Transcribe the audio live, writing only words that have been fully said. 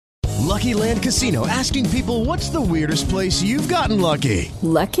Lucky Land Casino, asking people, what's the weirdest place you've gotten lucky?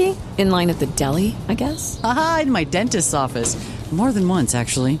 Lucky? In line at the deli, I guess? Aha, in my dentist's office. More than once,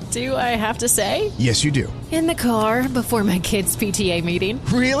 actually. Do I have to say? Yes, you do. In the car before my kids' PTA meeting.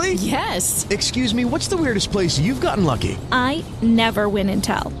 Really? Yes. Excuse me, what's the weirdest place you've gotten lucky? I never win and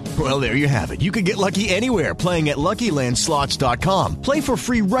tell. Well, there you have it. You can get lucky anywhere, playing at LuckyLandSlots.com. Play for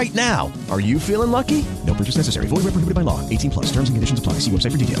free right now. Are you feeling lucky? No purchase necessary. Void where prohibited by law. 18+. Terms and conditions apply. See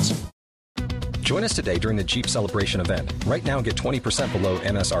website for details. Join us today during the Jeep Celebration event. Right now, get 20% below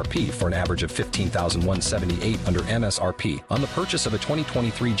MSRP for an average of $15,178 under MSRP on the purchase of a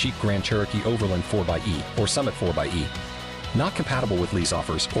 2023 Jeep Grand Cherokee Overland 4xE or Summit 4xE. Not compatible with lease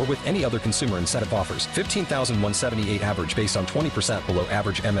offers or with any other consumer incentive offers. $15,178 average based on 20% below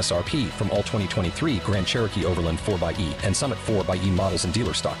average MSRP from all 2023 Grand Cherokee Overland 4xE and Summit 4xE models in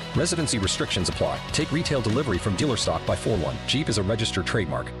dealer stock. Residency restrictions apply. Take retail delivery from dealer stock by 4/1. Jeep is a registered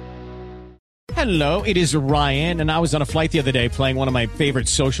trademark. Hello, it is Ryan, and I was on a flight the other day playing one of my favorite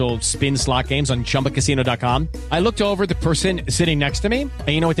social spin slot games on ChumbaCasino.com. I looked over at the person sitting next to me, and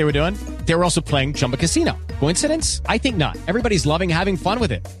you know what they were doing? They were also playing Chumba Casino. Coincidence? I think not. Everybody's loving having fun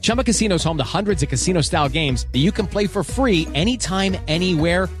with it. Chumba Casino is home to hundreds of casino-style games that you can play for free anytime,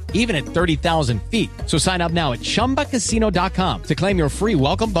 anywhere, even at 30,000 feet. So sign up now at ChumbaCasino.com to claim your free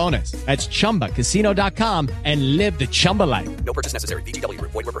welcome bonus. That's ChumbaCasino.com and live the Chumba life. No purchase necessary. VGW.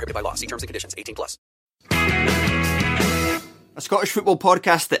 Void where prohibited by law. See terms and conditions. 18+. A Scottish football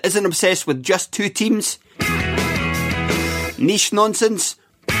podcast that isn't obsessed with just two teams, niche nonsense,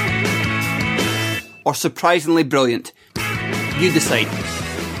 or surprisingly brilliant. You decide.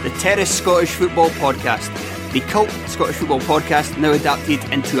 The Terrace Scottish Football Podcast. The cult Scottish football podcast now adapted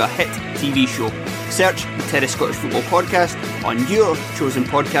into a hit TV show. Search the Terrace Scottish Football Podcast on your chosen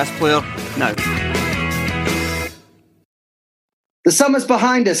podcast player now. The summer's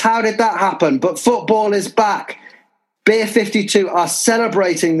behind us. How did that happen? But football is back. Beer 52 are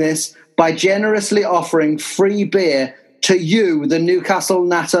celebrating this by generously offering free beer to you, the Newcastle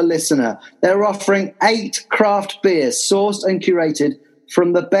Natter listener. They're offering 8 craft beers sourced and curated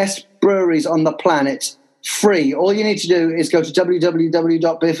from the best breweries on the planet, free. All you need to do is go to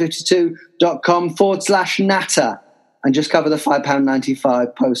www.beer52.com/natter and just cover the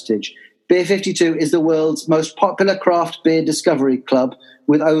 £5.95 postage. Beer 52 is the world's most popular craft beer discovery club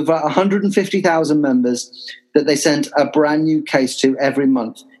with over 150,000 members that they send a brand new case to every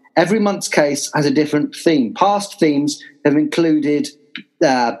month. Every month's case has a different theme. Past themes have included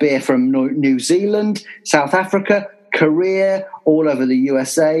beer from New Zealand, South Africa, Korea, all over the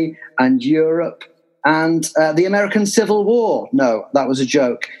USA and Europe, and the American Civil War. No, that was a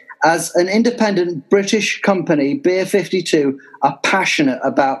joke. As an independent British company, Beer 52 are passionate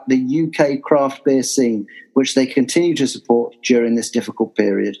about the UK craft beer scene, which they continue to support during this difficult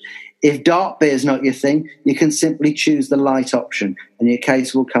period. If dark beer is not your thing, you can simply choose the light option, and your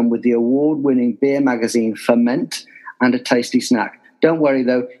case will come with the award-winning beer magazine Ferment and a tasty snack. Don't worry,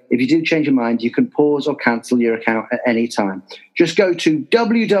 though. If you do change your mind, you can pause or cancel your account at any time. Just go to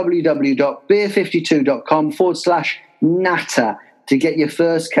www.beer52.com/natter to get your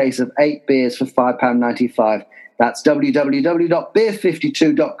first case of 8 beers for £5.95. That's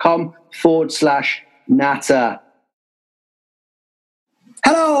www.beer52.com/natter.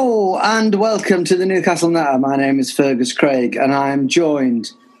 Hello and welcome to the Newcastle Natter. My name is Fergus Craig and I am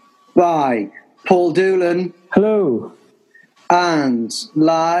joined by Paul Doolan. Hello. And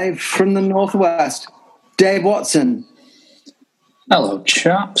live from the Northwest, Dave Watson. Hello,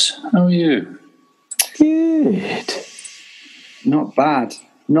 chaps. How are you? Good. Not bad.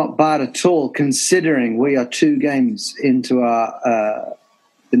 Not bad at all, considering we are 2 games into our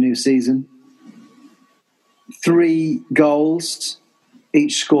the new season. 3 goals,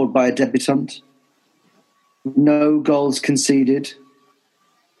 each scored by a debutant. No goals conceded.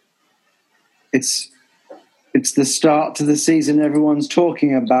 It's the start to the season everyone's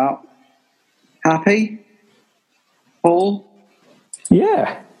talking about. Happy? Paul?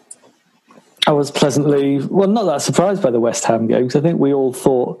 Yeah. I was pleasantly, not that surprised by the West Ham game, because I think we all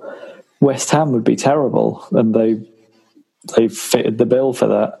thought West Ham would be terrible, and they fitted the bill for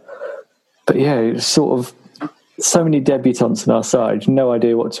that. But yeah, it's sort of so many debutants on our side, no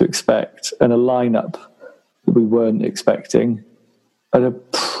idea what to expect, and a lineup that we weren't expecting, and a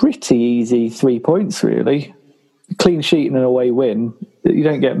pretty easy 3 points, really. A clean sheet and an away win. You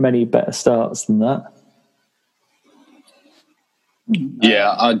don't get many better starts than that.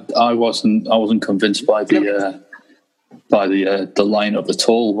 Yeah, I wasn't convinced by the lineup at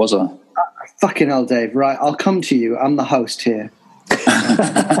all, was I? Fucking hell, Dave. Right, I'll come to you. I'm the host here.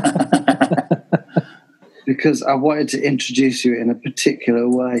 Because I wanted to introduce you in a particular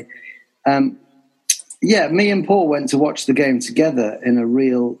way. Me and Paul went to watch the game together in a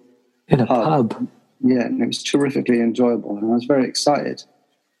pub. Yeah, and it was terrifically enjoyable, and I was very excited.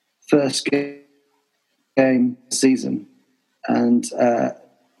 First game season, and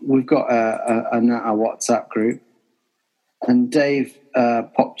we've got a WhatsApp group, and Dave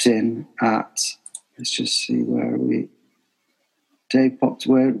popped in at, let's just see, where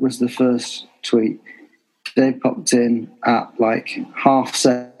was the first tweet? Dave popped in at like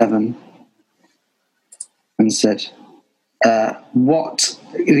 7:30 and said, what,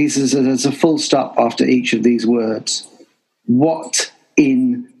 he says there's a full stop after each of these words. What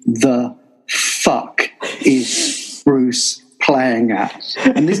in the fuck is Bruce playing at?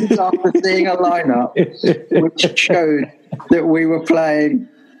 And this is after seeing a lineup which showed that we were playing,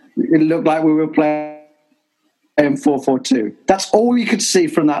 it looked like we were playing 4-4-2. That's all you could see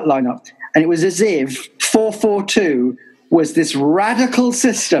from that lineup. And it was as if 4-4-2 was this radical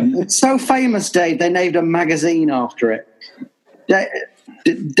system. It's so famous, Dave, they named a magazine after it.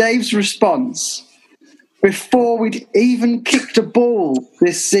 Dave's response, before we'd even kicked a ball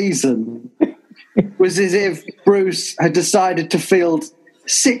this season, was as if Bruce had decided to field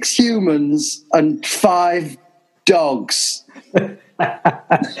 6 humans and 5 dogs.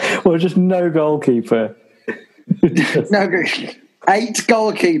 Well, just no goalkeeper. No, 8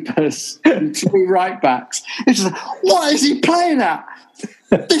 goalkeepers and 3 right backs. It's just, what is he playing at?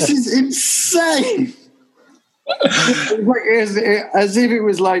 This is insane. As if it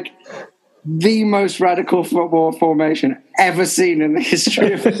was like the most radical football formation ever seen in the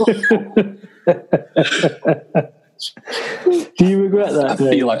history of football. Do you regret that? I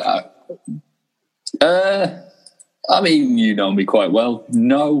feel like that. I mean, you know me quite well.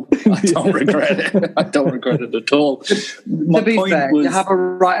 No, I don't regret it. I don't regret it at all. To be fair, you have a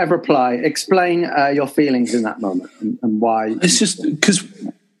right of reply. Explain your feelings in that moment and why. It's just because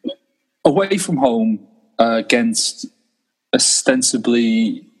away from home against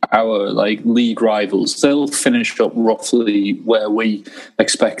ostensibly our league rivals, they'll finish up roughly where we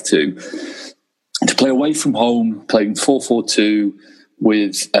expect to play away from home, playing 4-4-2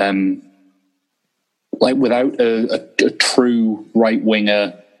 with without a true right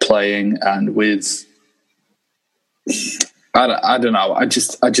winger playing, and with I don't know. I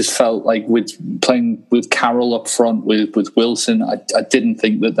just felt like with playing with Carroll up front with Wilson, I didn't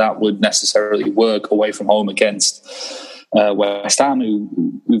think that would necessarily work away from home against West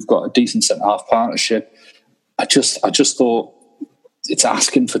Ham, who've got a decent centre-half partnership. I just thought it's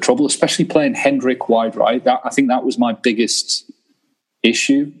asking for trouble, especially playing Hendrick wide right. I think that was my biggest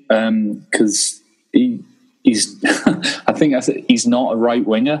issue, because he's I think he's not a right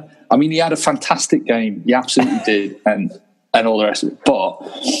winger. I mean, he had a fantastic game. He absolutely did, and all the rest of it. But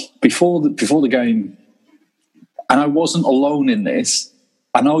before the game, and I wasn't alone in this.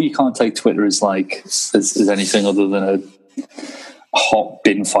 I know you can't take Twitter as anything other than a hot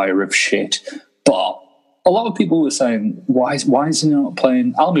bin fire of shit, but a lot of people were saying, why is he not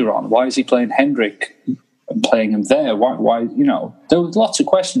playing Almiron? Why is he playing Hendrick and playing him there? Why? You know, there were lots of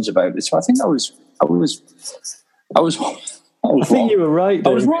questions about it. So I think I was I think you were right,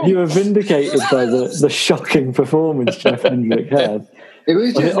 Dave. You were vindicated by the shocking performance Jeff Hendrick had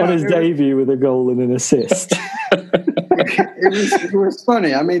on his debut with a goal and an assist. It was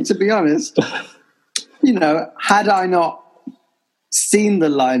funny. I mean, to be honest, you know, had I not seen the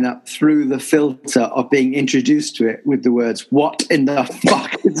lineup through the filter of being introduced to it with the words, what in the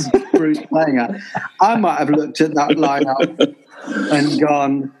fuck is Bruce playing at? I might have looked at that lineup and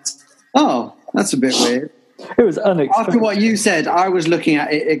gone, oh, that's a bit weird. It was unexpected. After what you said, I was looking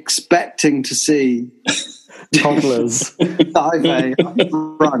at it expecting to see toddlers dive up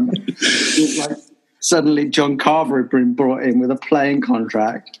front. Like suddenly John Carver had been brought in with a playing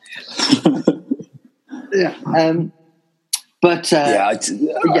contract. Yeah. But I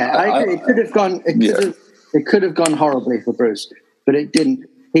agree. It could have gone. It could have gone horribly for Bruce, but it didn't.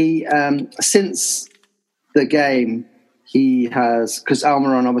 He since the game, he has, because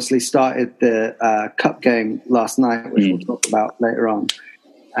Almiron obviously started the cup game last night, which we'll talk about later on,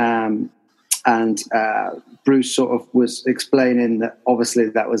 and Bruce sort of was explaining that obviously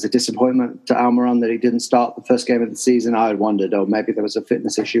that was a disappointment to Almiron that he didn't start the first game of the season. I had wondered, maybe there was a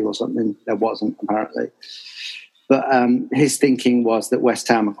fitness issue or something. There wasn't, apparently. But his thinking was that West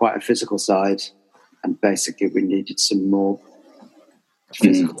Ham are quite a physical side, and basically we needed some more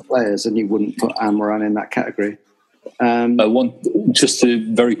physical players, and you wouldn't put Almiron in that category. Just to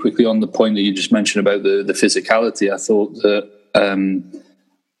very quickly on the point that you just mentioned about the physicality, I thought that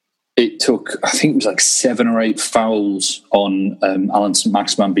it took, I think it was like 7 or 8 fouls on Alan St.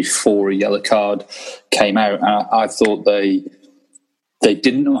 Maximin before a yellow card came out. And I thought they they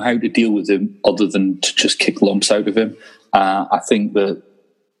didn't know how to deal with him other than to just kick lumps out of him. I think that,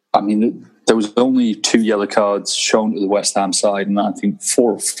 there was only 2 yellow cards shown to the West Ham side, and I think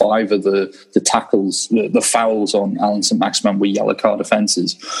 4 or 5 of the tackles, the fouls on Alan St-Maximin were yellow card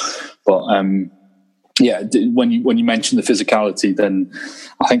offences. But when you mention the physicality, then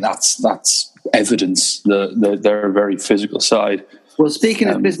I think that's evidence that they're a very physical side. Well, speaking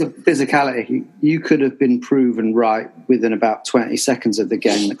of physicality, you could have been proven right within about 20 seconds of the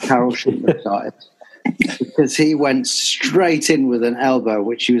game that Carroll shouldn't have started, because he went straight in with an elbow,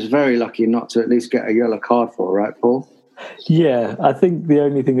 which he was very lucky not to at least get a yellow card for, right, Paul? Yeah, I think the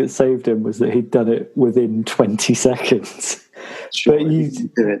only thing that saved him was that he'd done it within 20 seconds. Sure,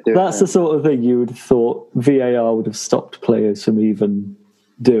 but that's the sort of thing you would have thought VAR would have stopped players from even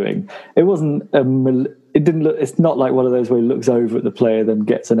doing. It wasn't it didn't look. It's not like one of those where he looks over at the player then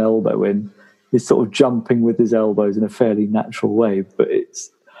gets an elbow in. He's sort of jumping with his elbows in a fairly natural way. But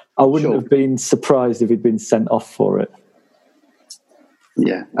I wouldn't have been surprised if he'd been sent off for it.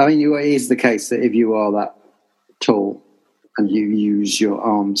 Yeah, it is the case that if you are that tall and you use your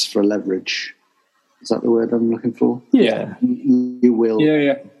arms for leverage, is that the word I'm looking for? Yeah, you will.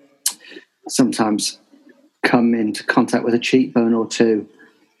 Yeah. Sometimes come into contact with a cheekbone or two.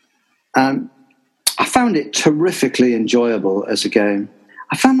 I found it terrifically enjoyable as a game.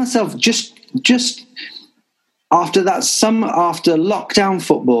 I found myself just after that summer, after lockdown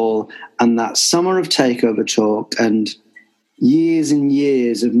football and that summer of takeover talk and years and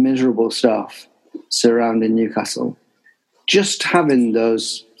years of miserable stuff surrounding Newcastle, just having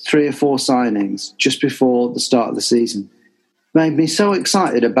those 3 or 4 signings just before the start of the season made me so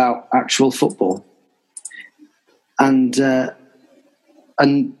excited about actual football. And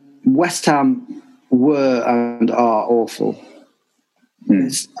West Ham were and are awful.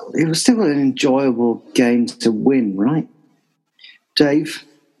 It was still an enjoyable game to win, right, Dave?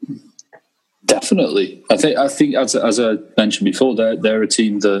 Definitely. I think as I mentioned before, they're a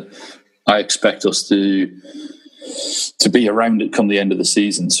team that I expect us to be around it come the end of the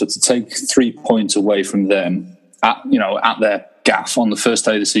season. So to take 3 points away from them at their gaff on the first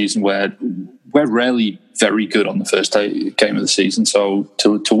day of the season, where we're rarely very good on the first game of the season. So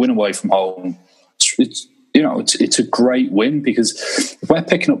to win away from home, it's a great win, because if we're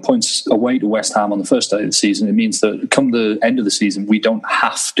picking up points away to West Ham on the first day of the season, it means that come the end of the season, we don't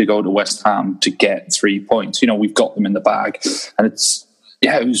have to go to West Ham to get 3 points. We've got them in the bag, and it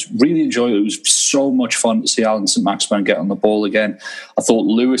was really enjoyable. It was so much fun to see Alan St-Maximin get on the ball again. I thought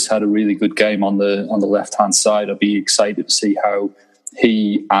Lewis had a really good game on the left-hand side. I'd be excited to see how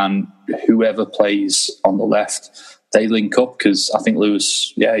he and whoever plays on the left, they link up, because I think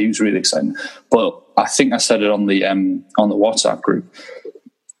Lewis, he was really exciting. But I think I said it on the WhatsApp group,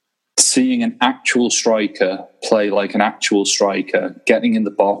 seeing an actual striker play like an actual striker, getting in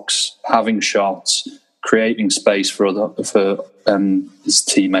the box, having shots, creating space for his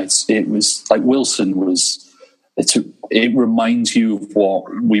teammates. It was like Wilson was. It reminds you of what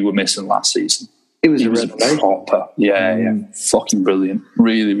we were missing last season. It was a revelation. Proper, fucking brilliant,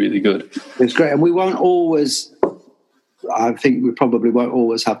 really, really good. It was great, and we won't always. I think we probably won't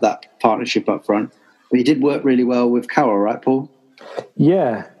always have that partnership up front. But he did work really well with Carroll, right, Paul?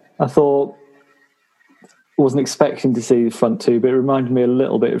 Yeah, I thought. I wasn't expecting to see the front two, but it reminded me a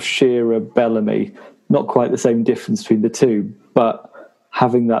little bit of Shearer, Bellamy. Not quite the same difference between the two, but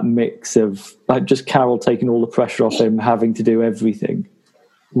having that mix of just Carroll taking all the pressure off him, having to do everything.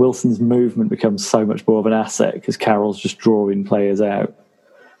 Wilson's movement becomes so much more of an asset because Carroll's just drawing players out.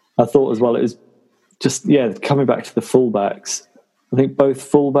 I thought as well it was just, coming back to the fullbacks. I think both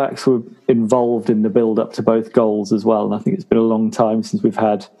fullbacks were involved in the build-up to both goals as well, and I think it's been a long time since we've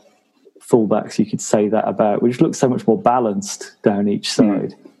had fullbacks you could say that about. We just look so much more balanced down each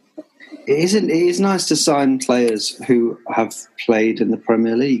side. It is nice to sign players who have played in the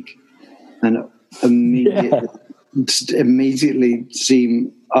Premier League and immediately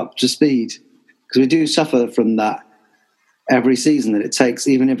seem up to speed, because we do suffer from that every season, that it takes,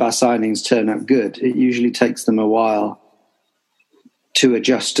 even if our signings turn out good, it usually takes them a while to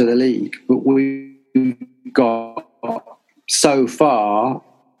adjust to the league. But we've got so far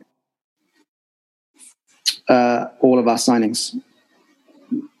all of our signings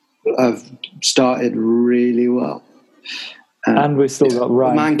have started really well, and we've still got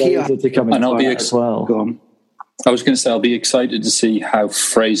Ryan Fraser to come in, and I'll be as well. Go on. I was going to say I'll be excited to see how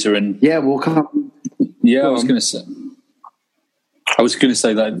Fraser and we'll come. I was going to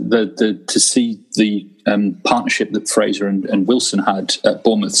say that to see the partnership that Fraser and Wilson had at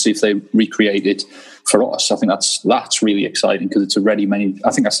Bournemouth, see if they recreate it for us. I think that's really exciting, because it's a ready-made.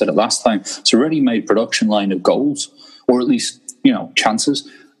 I think I said it last time. It's a ready-made production line of goals, or at least chances.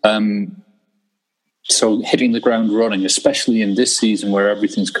 So hitting the ground running, especially in this season where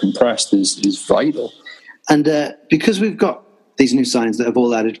everything's compressed, is vital. And because we've got these new signings that have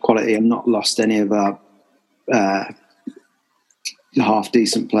all added quality and not lost any of our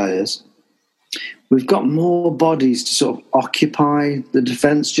half-decent players, we've got more bodies to sort of occupy the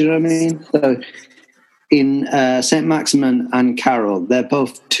defence, do you know what I mean? So in St. Maximin and Carroll, they're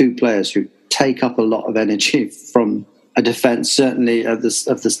both two players who take up a lot of energy from a defence, certainly of the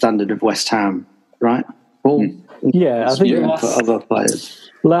standard of West Ham, right? I think for other players.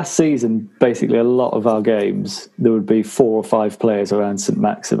 Last season, basically a lot of our games, there would be 4 or 5 players around St.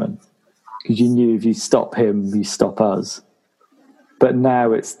 Maximin because you knew if you stop him, you stop us. But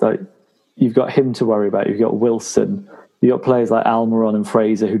now it's like you've got him to worry about. You've got Wilson. You've got players like Almiron and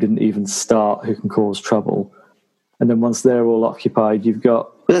Fraser who didn't even start, who can cause trouble. And then once they're all occupied, you've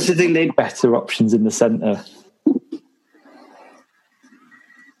got that's the thing, better options in the centre.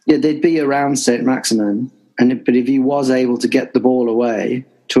 Yeah, they'd be around St. Maximin, but if he was able to get the ball away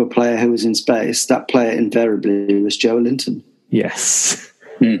to a player who was in space, that player invariably was Joe Linton. Yes.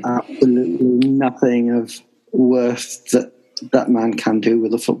 Absolutely nothing of worth that man can do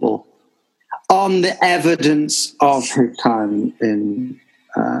with a football. On the evidence of his time in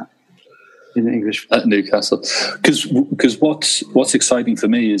English at Newcastle, because what's exciting for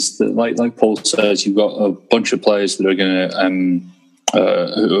me is that, like Paul says, you've got a bunch of players that are going to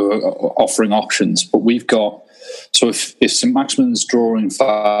who are offering options, but we've got. So if St. Maximin's drawing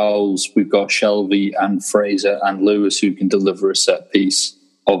fouls, we've got Shelvey and Fraser and Lewis who can deliver a set piece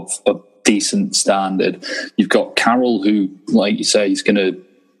of decent standard. You've got Carroll who, like you say, is going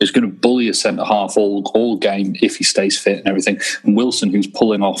to bully a centre half all game if he stays fit and everything. And Wilson, who's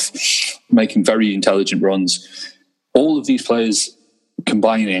pulling off, making very intelligent runs. All of these players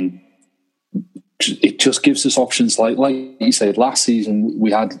combining, it just gives us options. Like you said, last season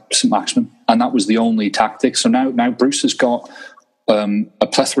we had St. Maximin, and that was the only tactic. So now Bruce has got a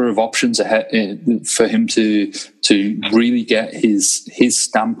plethora of options ahead for him to really get his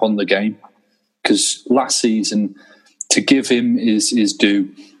stamp on the game. Because last season, to give him his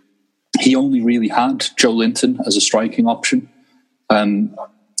due, he only really had Joe Linton as a striking option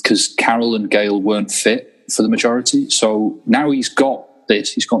because Carroll and Gale weren't fit for the majority. So now he's got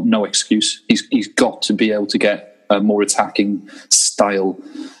this. He's got no excuse. He's got to be able to get a more attacking style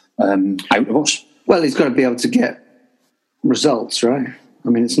out of us. Well, he's got to be able to get results, right? I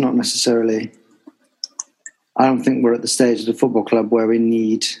mean, it's not necessarily... I don't think we're at the stage of the football club where we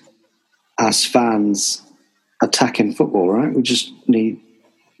need, as fans, attacking football, right? We just need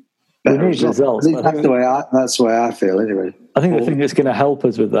better results. That's the way I feel, anyway. I think the thing that's going to help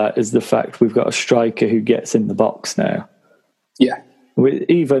us with that is the fact we've got a striker who gets in the box now. Yeah.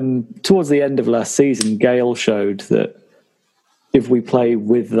 Even towards the end of last season, Gale showed that if we play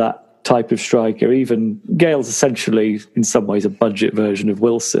with that type of striker, even Gale's essentially in some ways a budget version of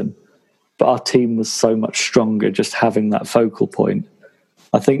Wilson, but our team was so much stronger just having that focal point.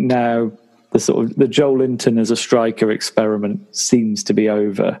 I think now the Joe Linton as a striker experiment seems to be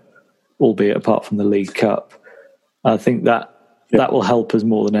over, albeit apart from the League Cup. I think that will help us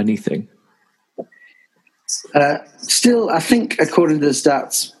more than anything. Still, I think according to the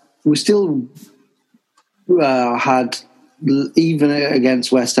stats, we still had, even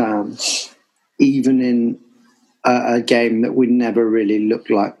against West Ham, even in a game that we never really looked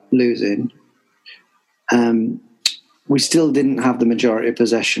like losing, we still didn't have the majority of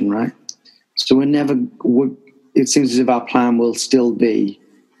possession, right? So it seems as if our plan will still be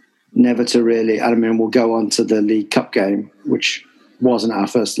never to really, we'll go on to the League Cup game, which wasn't our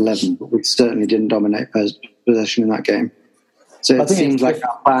first 11, but we certainly didn't dominate possession in that game. So it seems like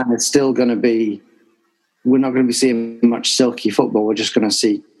our plan is still going to be, we're not going to be seeing much silky football. We're just going to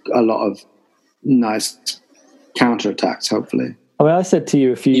see a lot of nice counter-attacks, hopefully. I said to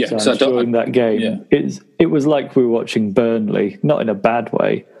you a few times during that game, it was like we were watching Burnley, not in a bad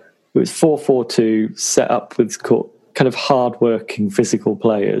way. It was 4-4-2 set up with kind of hard-working physical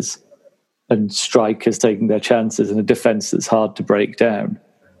players and strikers taking their chances and a defence that's hard to break down.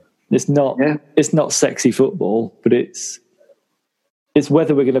 It's not sexy football, but it's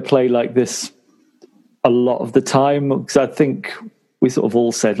whether we're going to play like this a lot of the time. Because I think we sort of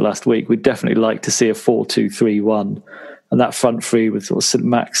all said last week we'd definitely like to see a 4-2-3-1, and that front three with sort of St.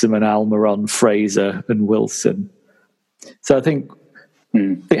 Maximin, Almiron, Fraser, and Wilson. So I think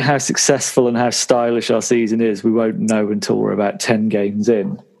how successful and how stylish our season is, we won't know until we're about 10 games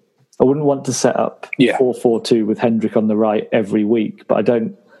in. I wouldn't want to set up 4-4-2 with Hendrick on the right every week, but I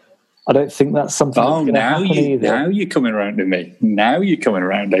don't think that's something that's going to happen either. Now you're coming around to me. Now you're coming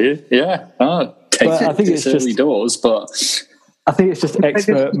around, are you? Yeah. I think it's early doors, but I think it's just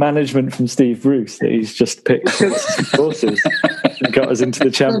expert management from Steve Bruce that he's just picked horses and got us into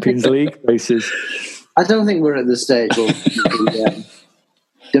the Champions League races. I don't think we're at the stage where we're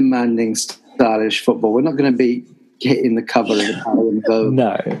demanding stylish football. We're not going to be hitting the cover of the Power and Vogue.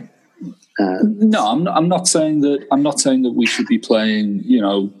 No. No, I'm not saying that. I'm not saying that we should be playing,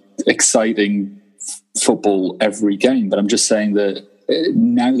 exciting football every game. But I'm just saying that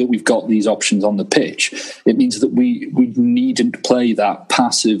now that we've got these options on the pitch, it means that we needn't play that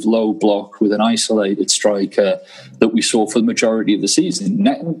passive low block with an isolated striker that we saw for the majority of the season.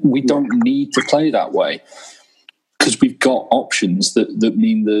 We don't need to play that way because we've got options that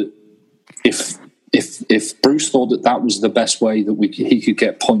mean that if Bruce thought that was the best way that he could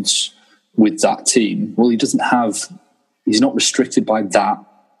get points with that team, well, he's not restricted by that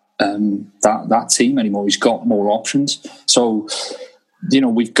team anymore. He's got more options. So,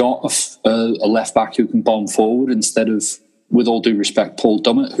 we've got a left back who can bomb forward instead of, with all due respect, Paul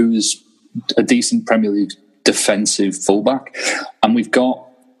Dummett, who's a decent Premier League defensive fullback, and we've got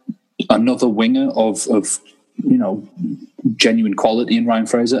another winger of genuine quality in Ryan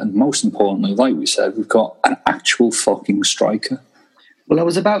Fraser, and most importantly, like we said, we've got an actual fucking striker. Well, I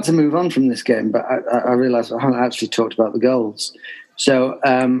was about to move on from this game, but I realised I haven't actually talked about the goals. So,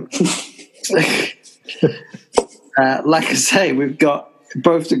 like I say, we've got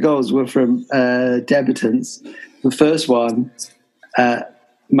both the goals were from debutants. The first one,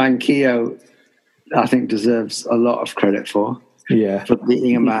 Manquillo, I think deserves a lot of credit for. Yeah, for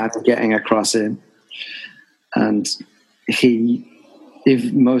beating a man and getting a cross in, and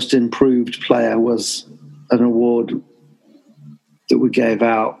if most improved player was an award that we gave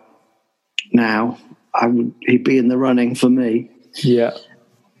out now, he'd be in the running for me. Yeah.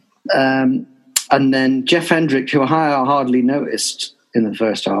 And then Jeff Hendrick, who I hardly noticed in the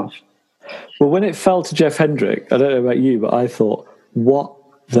first half. Well, when it fell to Jeff Hendrick, I don't know about you, but I thought, what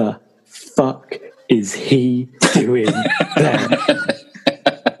the fuck is he doing there?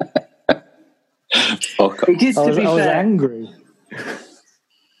 I was angry.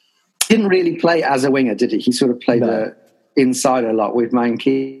 Didn't really play as a winger, did he? He sort of played the inside a lot with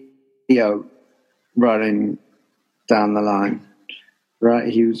Manquillo running down the line.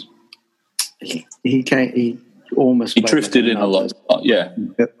 Right, he almost drifted in a lot. Yeah,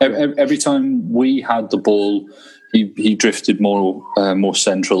 every time we had the ball, he drifted more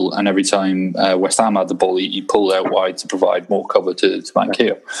central, and every time West Ham had the ball, he pulled out wide to provide more cover to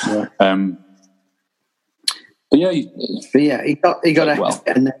Manquillo. Yeah. But he got a well.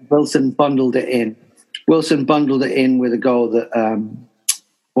 And then Wilson bundled it in. Wilson bundled it in with a goal that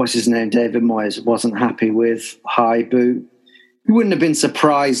what's his name, David Moyes, wasn't happy with. High boot. You wouldn't have been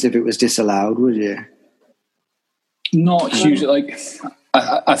surprised if it was disallowed, would you? Not hugely.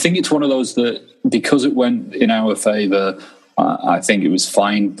 I think it's one of those that because it went in our favour, I think it was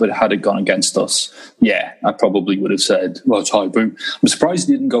fine. But had it gone against us, I probably would have said, well, it's high boot. I'm surprised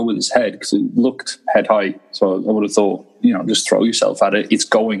he didn't go with his head because it looked head high. So I would have thought, just throw yourself at it. It's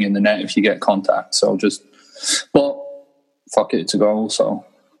going in the net if you get contact. So but fuck it, it's a goal. So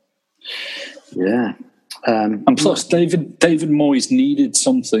yeah. And plus, David Moyes needed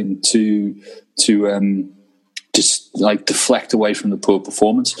something to just deflect away from the poor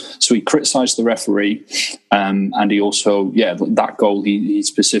performance. So he criticised the referee, and he also, that goal he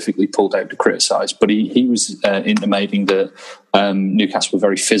specifically pulled out to criticise. But he was intimating that Newcastle were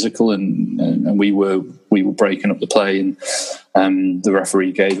very physical, and we were breaking up the play, and the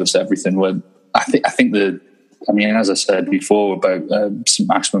referee gave us everything. Well, I think as I said before about St.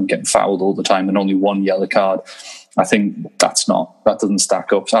 Maximin getting fouled all the time and only one yellow card, I think that doesn't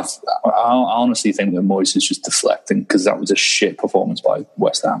stack up. So I honestly think that Moyes is just deflecting because that was a shit performance by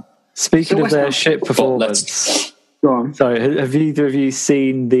West Ham. Speaking of their shit performance, go on. Sorry, have either of you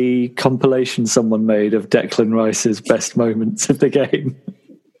seen the compilation someone made of Declan Rice's best moments of the game?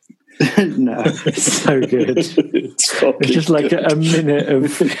 No. It's so good. It's just like a minute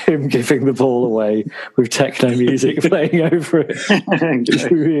of him giving the ball away with techno music playing over it. It's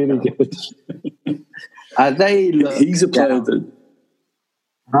really good. He's a player that...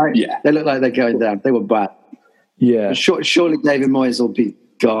 Right? Yeah. They look like they're going down. They were bad. Yeah. Surely David Moyes will be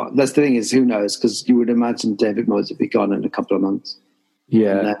gone. That's the thing is, who knows? Because you would imagine David Moyes would be gone in a couple of months.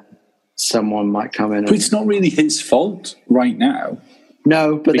 Yeah. And then someone might come in. But it's not really his fault right now.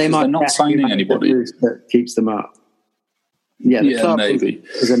 No, but they're not signing anybody that keeps them up. Yeah, the club maybe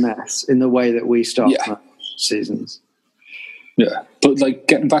is a mess in the way that we start seasons. Yeah, but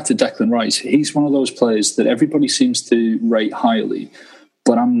getting back to Declan Rice, he's one of those players that everybody seems to rate highly,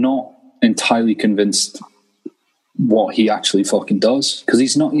 but I'm not entirely convinced what he actually fucking does because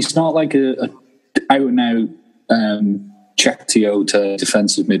he's not like a out and out Chektiota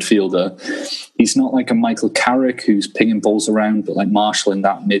defensive midfielder. He's not like a Michael Carrick who's pinging balls around, but like marshalling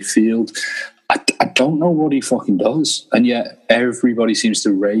that midfield. I don't know what he fucking does, and yet everybody seems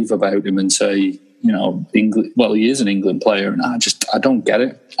to rave about him and say, England. Well, he is an England player, and I don't get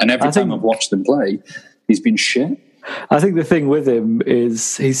it. And every time I've watched him play, he's been shit. I think the thing with him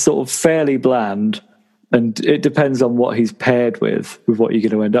is he's sort of fairly bland, and it depends on what he's paired with what you're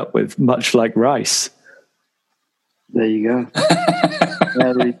going to end up with, much like Rice. There you go.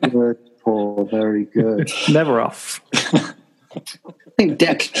 Very good, Paul. Very good. Never off. I think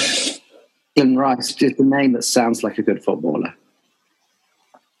Declan Rice is a name that sounds like a good footballer.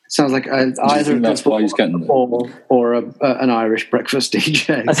 Sounds like either a good footballer or an Irish breakfast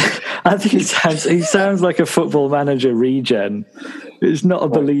DJ. I think he sounds like a Football Manager regen. It's not a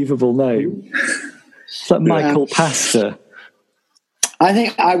believable name. It's like Michael Pasta. I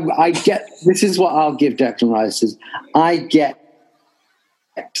think I get, this is what I'll give Declan Rice, is I get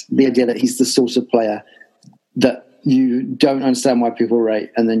the idea that he's the sort of player that you don't understand why people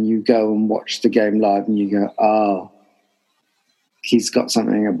rate, and then you go and watch the game live and you go, oh, he's got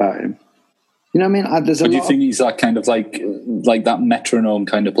something about him. You know what I mean? Do you think he's that kind of like that metronome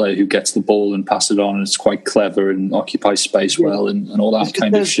kind of player who gets the ball and passes it on and is quite clever and occupies space well and all that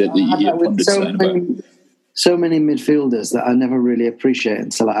kind of shit that you hear pundits saying about? So many midfielders that I never really appreciate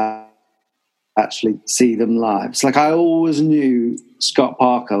until I actually see them live. It's like I always knew Scott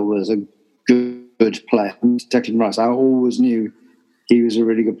Parker was a good player. Declan Rice, I always knew he was a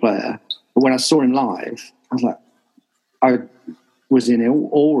really good player. But when I saw him live, I was like, I was in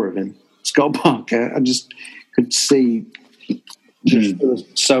awe of him. Scott Parker, I just could see there was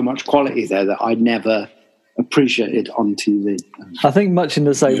so much quality there that I never appreciated on TV. I think much in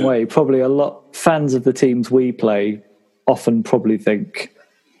the same way, probably a lot fans of the teams we play often probably think,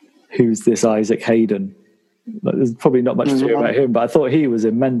 who's this Isaac Hayden? There's probably not much to do about him, but I thought he was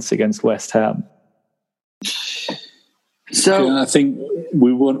immense against West Ham. So I think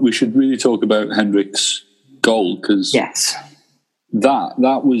we should really talk about Hendrick's goal, because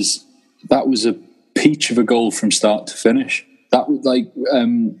that was a peach of a goal from start to finish. That was like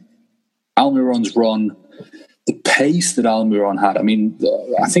Almiron's run. The pace that Almiron had, I mean,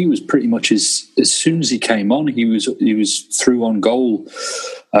 I think it was pretty much as soon as he came on, he was through on goal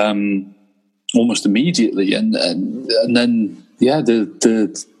almost immediately, and then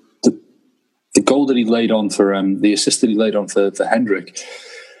the goal that he laid on for the assist that he laid on for Hendrick,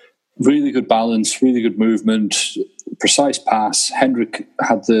 really good balance, really good movement, precise pass. Hendrick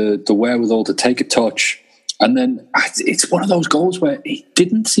had the wherewithal to take a touch, and then it's one of those goals where he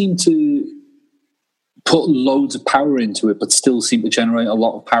didn't seem to put loads of power into it, but still seemed to generate a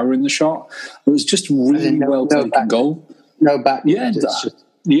lot of power in the shot. It was just really well taken goal. No back. Yeah.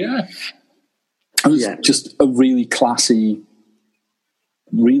 It was just a really classy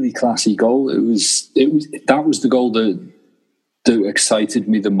goal. That was the goal that excited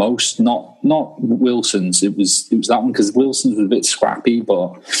me the most. Not Wilson's. It was that one, because Wilson's was a bit scrappy,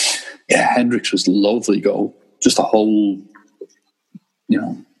 but Hendrick's was a lovely goal. Just a whole,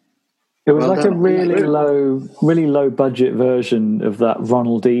 It was like a really low budget version of that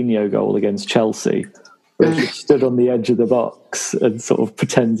Ronaldinho goal against Chelsea, where he stood on the edge of the box and sort of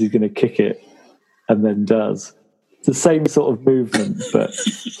pretends he's going to kick it and then does. It's the same sort of movement, but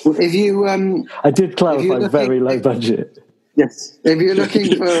if you, I did clarify very low budget. Yes, if you're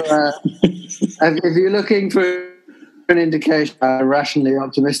looking for an indication how rationally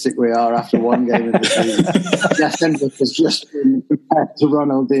optimistic we are after one game of the season, Jeff Hendrick has just been compared to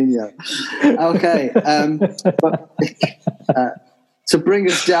Ronaldinho. Okay, but to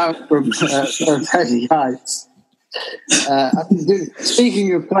bring us down from petty heights,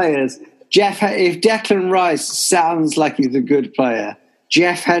 speaking of players, if Declan Rice sounds like he's a good player,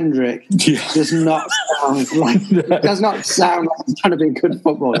 Jeff Hendrick does not sound like he's trying to be a good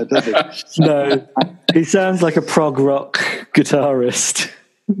footballer, does he? No, he sounds like a prog rock guitarist.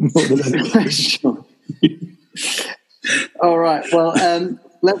 All right, well,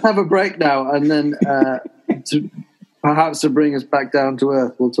 let's have a break now, and then perhaps to bring us back down to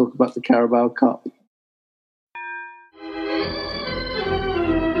earth, we'll talk about the Carabao Cup.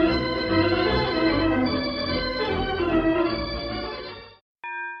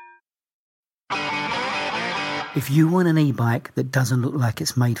 If you want an e-bike that doesn't look like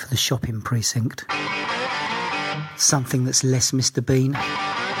it's made for the shopping precinct, something that's less Mr. Bean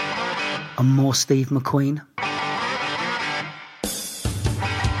and more Steve McQueen,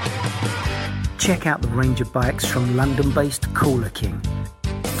 check out the range of bikes from London-based Cooler King.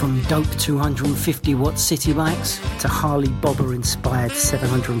 From dope 250-watt city bikes to Harley Bobber-inspired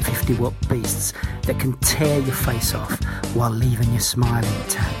 750-watt beasts that can tear your face off while leaving your smile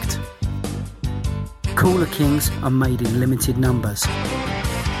intact. Cooler Kings are made in limited numbers,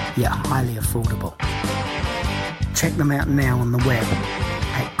 yet highly affordable. Check them out now on the web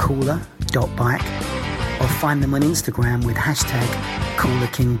at cooler.bike or find them on Instagram with hashtag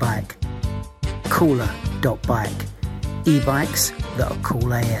CoolerKingBike. Cooler.bike. E-bikes that are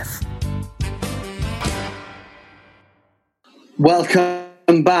cool AF.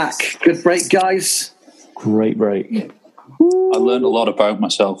 Welcome back. Good break, guys. Great break. I learned a lot about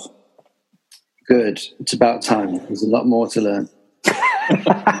myself. Good. It's about time. There's a lot more to learn.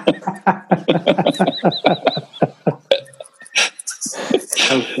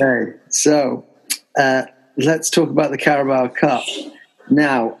 Okay, so let's talk about the Carabao Cup.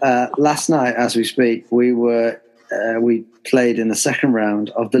 Now, last night, as we speak, we played in the second round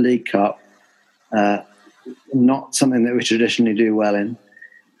of the League Cup. Not something that we traditionally do well in.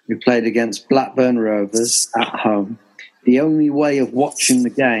 We played against Blackburn Rovers at home. The only way of watching the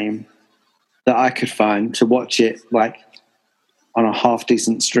game that I could find to watch it like on a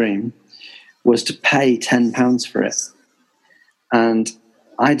half-decent stream was to pay £10 for it. And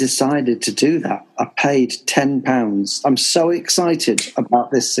I decided to do that. I paid £10. I'm so excited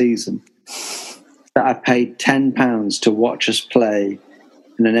about this season that I paid £10 to watch us play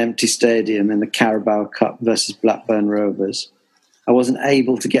in an empty stadium in the Carabao Cup versus Blackburn Rovers. I wasn't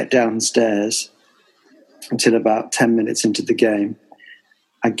able to get downstairs until about 10 minutes into the game.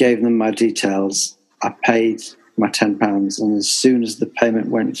 I gave them my details. I paid my £10, and as soon as the payment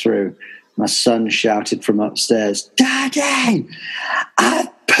went through, my son shouted from upstairs, "Daddy, I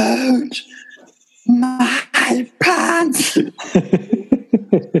put my pants!"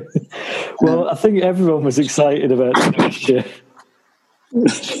 Well, I think everyone was excited about next year.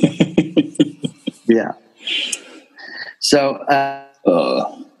 Yeah. So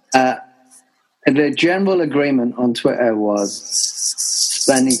the general agreement on Twitter was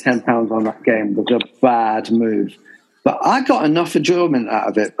spending £10 on that game was a bad move. But I got enough enjoyment out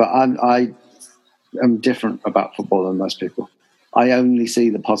of it. But I am different about football than most people. I only see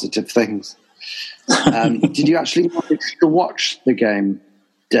the positive things. Did you actually manage to watch the game,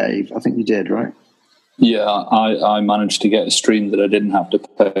 Dave? I think you did, right? Yeah, I managed to get a stream that I didn't have to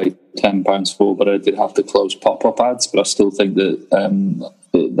pay £10 for, but I did have to close pop-up ads. But I still think that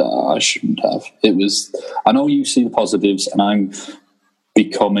I shouldn't have. It was. I know you see the positives, and I'm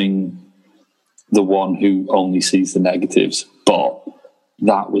becoming the one who only sees the negatives. But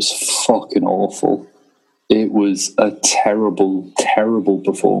that was fucking awful. It was a terrible, terrible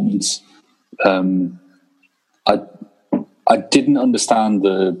performance. I didn't understand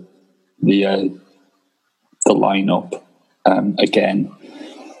the lineup again.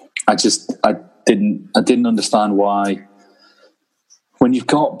 I didn't understand why, when you've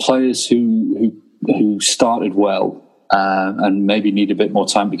got players who started well and maybe need a bit more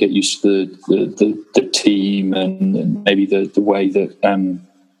time to get used to the team and maybe the way that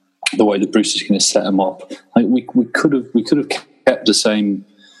Bruce is going to set them up. Like we could have kept the same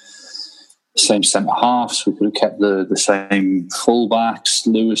centre halves. We could have kept the same fullbacks.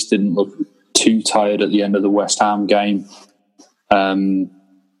 Lewis didn't look too tired at the end of the West Ham game. I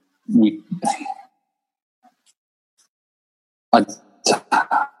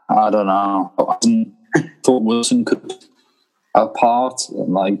don't know. I thought Wilson could have part.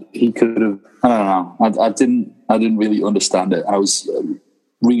 Like he could have. I don't know. I didn't really understand it. I was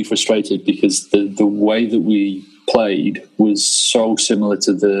really frustrated because the way that we played was so similar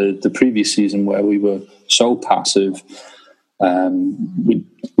to the previous season where we were so passive.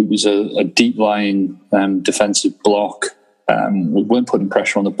 It was a deep-lying defensive block. We weren't putting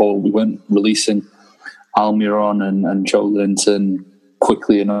pressure on the ball. We weren't releasing Almiron and Joe Linton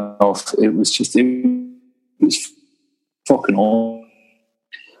quickly enough. It was fucking awful.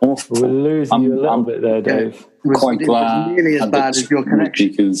 We're losing you a little bit there, Dave. Quite glad. It was nearly as bad as your connection.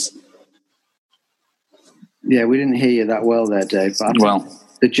 Because yeah, we didn't hear you that well there, Dave. But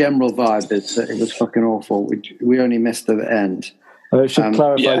the general vibe is that it was fucking awful. We only missed the end. I should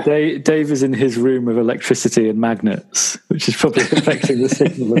clarify, Dave is in his room with electricity and magnets, which is probably affecting the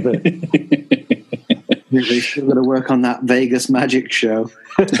signal a bit. We've still got to work on that Vegas magic show.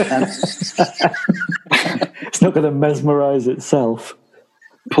 It's not going to mesmerise itself.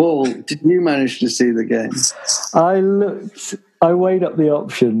 Paul, did you manage to see the game? I weighed up the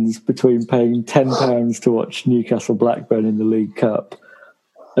options between paying £10 to watch Newcastle Blackburn in the League Cup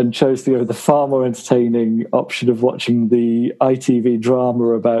and chose to go with the far more entertaining option of watching the ITV drama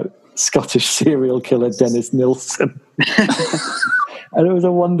about Scottish serial killer Dennis Nilsson. And it was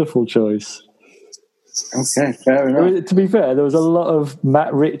a wonderful choice. Okay, fair enough. To be fair, there was a lot of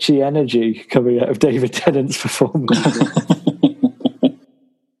Matt Ritchie energy coming out of David Tennant's performance.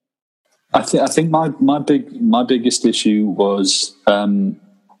 I think my biggest issue was the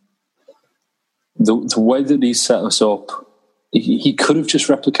way that he set us up. He could have just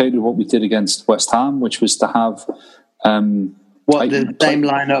replicated what we did against West Ham, which was to have the same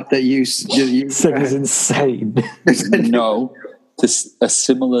lineup that you said was insane. No. A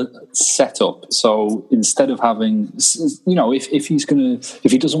similar setup. So instead of having, if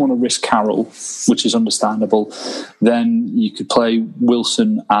he doesn't want to risk Carroll, which is understandable, then you could play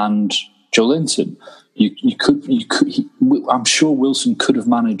Wilson and Joelinton. I'm sure Wilson could have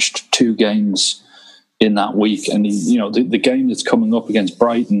managed 2 games in that week, and the game that's coming up against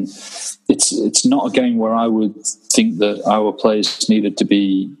Brighton, it's not a game where I would think that our players needed to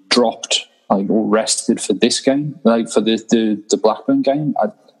be dropped. Or rested for this game, for the Blackburn game.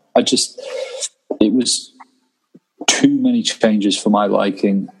 It was too many changes for my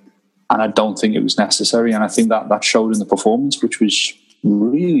liking, and I don't think it was necessary. And I think that showed in the performance, which was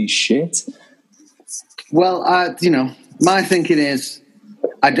really shit. Well, my thinking is,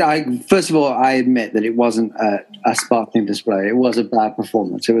 first of all, I admit that it wasn't a sparkling display. It was a bad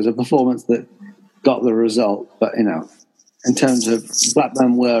performance. It was a performance that got the result, but in terms of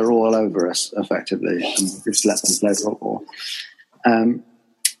Blackburn were all over us, effectively, and just let them play football.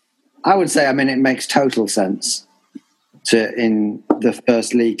 I would say, it makes total sense to, in the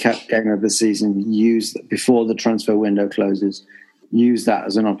first League Cup game of the season, before the transfer window closes, use that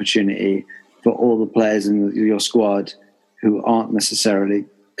as an opportunity for all the players in your squad who aren't necessarily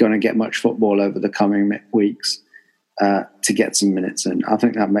going to get much football over the coming weeks to get some minutes in. I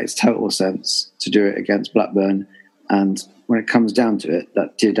think that makes total sense to do it against Blackburn. And when it comes down to it,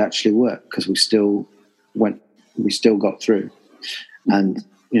 that did actually work because we still got through. And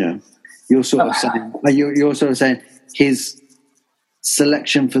you're sort of saying his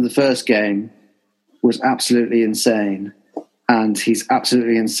selection for the first game was absolutely insane, and he's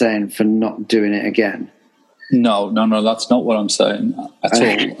absolutely insane for not doing it again. No, that's not what I'm saying at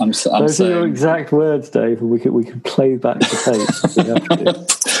all. I'm Those saying are your exact words, Dave, and we could play back the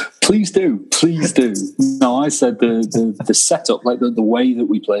tape. Please do. No, I said the setup, like the way that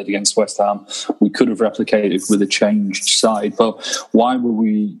we played against West Ham, we could have replicated with a changed side. But why were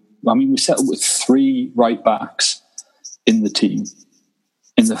we? We set up with 3 right backs in the team.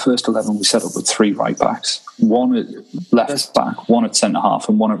 In the first 11, we set up with 3 right backs, 1 at left back, 1 at centre half,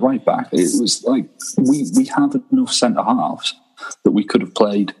 and 1 at right back. It was like we had enough centre halves that we could have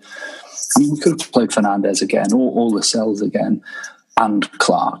played. We could have played Fernandez again, or Lascelles again. And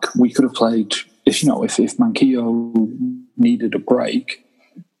Clark, we could have played. If Manquillo needed a break,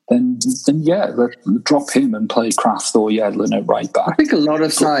 then drop him and play Kraft or Yedlin at right back. I think a lot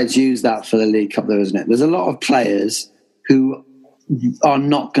of sides use that for the League Cup, though, isn't it? There's a lot of players who are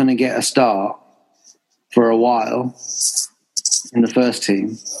not going to get a start for a while in the first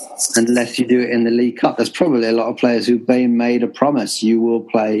team unless you do it in the League Cup. There's probably a lot of players who've been made a promise you will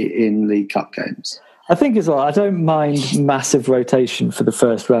play in League Cup games. I think as well, I don't mind massive rotation for the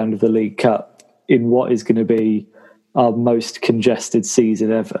first round of the League Cup in what is going to be our most congested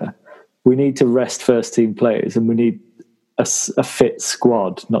season ever. We need to rest first-team players, and we need a fit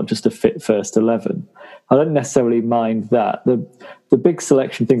squad, not just a fit first 11. I don't necessarily mind that. The big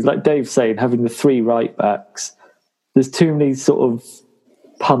selection things, like Dave's saying, having the 3 right-backs, there's too many sort of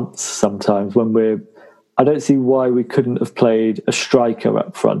punts sometimes when I don't see why we couldn't have played a striker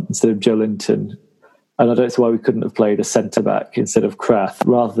up front instead of Joelinton. And I don't see why we couldn't have played a centre-back instead of Kraft,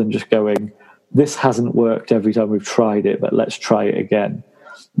 rather than just going, this hasn't worked every time we've tried it, but let's try it again.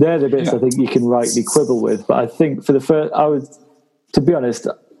 They're the bits I think you can rightly quibble with. But I think for the first, to be honest,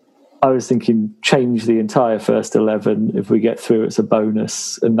 I was thinking change the entire first 11. If we get through, it's a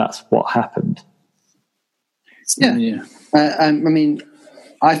bonus. And that's what happened. Yeah.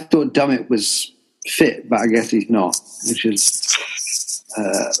 I thought Dummett was fit, but I guess he's not, which is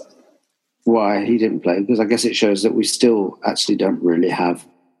why he didn't play, because I guess it shows that we still actually don't really have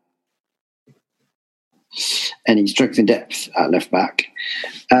any strength and depth at left back.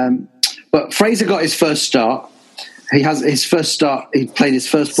 But Fraser got his first start. He has his first start. He played his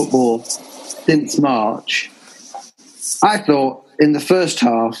first football since March. I thought in the first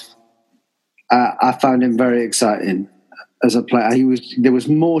half, I found him very exciting as a player. There was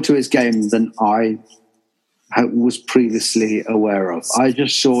more to his game than I was previously aware of. I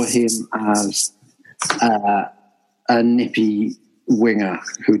just saw him as a nippy winger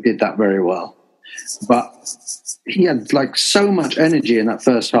who did that very well. But he had so much energy in that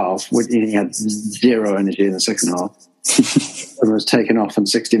first half, when he had zero energy in the second half. Everyone was taken off in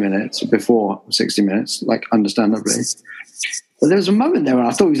 60 minutes, before 60 minutes, like, understandably. But there was a moment there when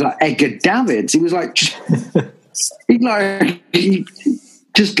I thought he was like Edgar Davids. He was like, he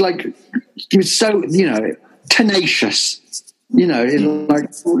was so, tenacious.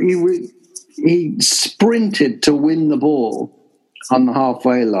 He sprinted to win the ball on the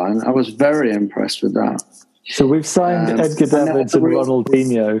halfway line. I was very impressed with that. So we've signed Edgar Davids and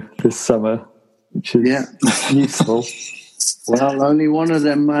Ronaldinho this summer, which is useful. Well, only one of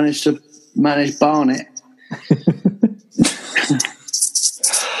them managed to manage Barnet.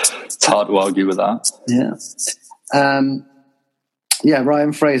 It's hard to argue with that. Yeah.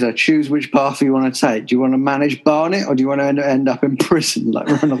 Ryan Fraser, choose which path you want to take. Do you want to manage Barnet, or do you want to end up in prison like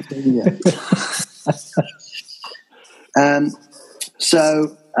Ronaldinho?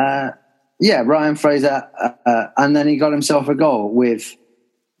 Ryan Fraser, and then he got himself a goal with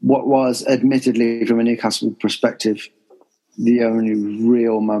what was, admittedly, from a Newcastle perspective, the only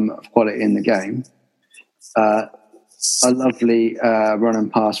real moment of quality in the game. A lovely run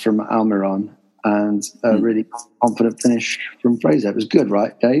and pass from Almiron, and a really confident finish from Fraser. It was good,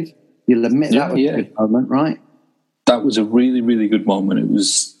 right, Dave? You'll admit that was a good moment, right? That was a really, really good moment.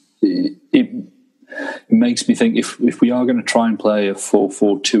 It makes me think if we are going to try and play a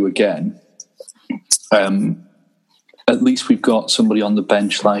 4-4-2 again, at least we've got somebody on the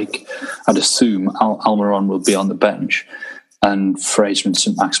bench. Like, I'd assume Almiron will be on the bench, and Fraser and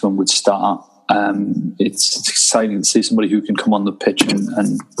St. Maximin would start. It's exciting to see somebody who can come on the pitch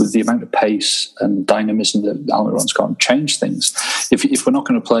and with the amount of pace and dynamism that Almiron's got, change things. If we're not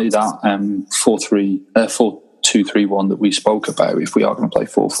going to play that 4-2-3-1 that we spoke about, if we are going to play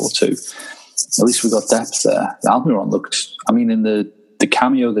 4-4-2, at least we've got depth there. Almiron looked, in the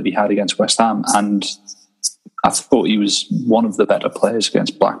cameo that he had against West Ham, and I thought he was one of the better players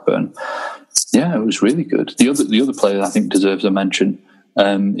against Blackburn. Yeah, it was really good. The other player I think deserves a mention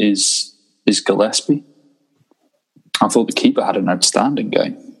is Gillespie. I thought the keeper had an outstanding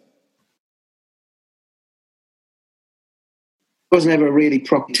game. Wasn't ever really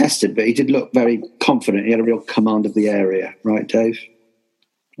properly tested, but he did look very confident. He had a real command of the area, right, Dave?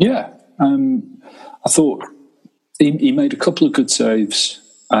 Yeah, I thought he made a couple of good saves,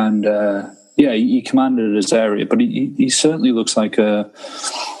 and he commanded his area. But he certainly looks like an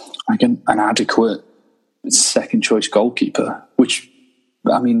adequate second choice goalkeeper, which,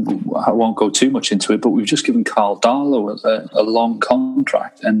 I won't go too much into it, but we've just given Carl Darlow a long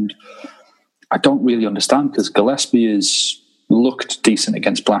contract, and I don't really understand, because Gillespie has looked decent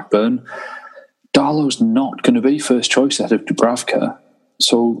against Blackburn. Darlow's not going to be first choice ahead of Dubravka,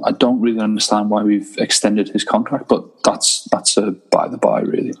 so I don't really understand why we've extended his contract, but that's a by the by,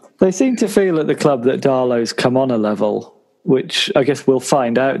 really. They seem to feel at the club that Darlow's come on a level, which I guess we'll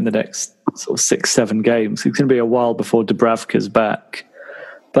find out in the next sort of 6-7 games. It's going to be a while before Dubravka's back.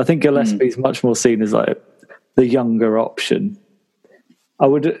 But I think Gillespie's much more seen as like the younger option. I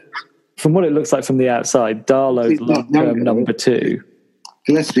would, from what it looks like from the outside, Darlow's long-term number 2.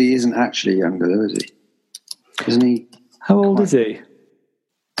 Gillespie isn't actually younger, though, is he? Isn't he? How old is he?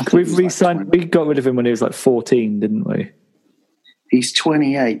 We've re-signed. We got rid of him when he was like 14, didn't we? He's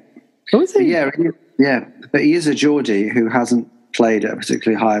 28. Oh, is he? Yeah, but he is a Geordie who hasn't played at a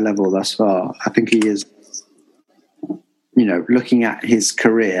particularly high level thus far. I think he is. Looking at his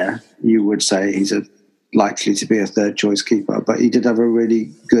career, you would say he's likely to be a third choice keeper, but he did have a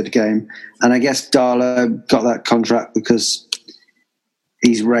really good game. And I guess Darlow got that contract because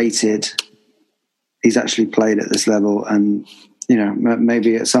he's rated. He's actually played at this level, and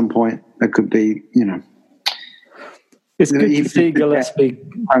maybe at some point there could be, It's good to see Gillespie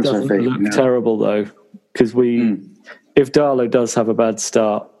doesn't look terrible, though, because if Darlow does have a bad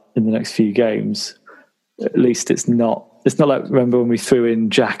start in the next few games, at least it's not like, remember when we threw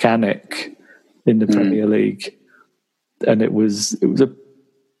in Jack Annick in the Premier League, and it was a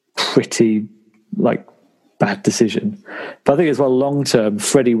pretty bad decision. But I think as well, long term,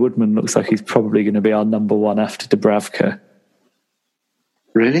 Freddie Woodman looks like he's probably going to be our number 1 after Dubravka.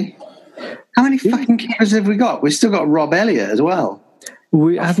 Really? How many fucking keepers have we got? We've still got Rob Elliott as well.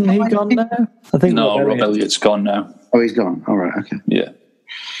 Hasn't he gone now? I think Rob Elliott's gone now. Oh, he's gone. All right, okay. Yeah.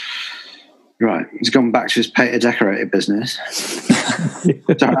 Right, he's gone back to his painter decorator business. Sorry,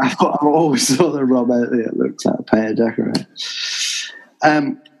 I've always thought that Rob Elliott looked like a painter decorator.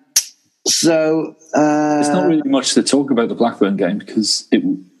 There's not really much to talk about the Blackburn game, because it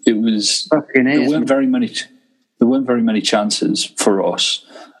was there weren't very many chances for us,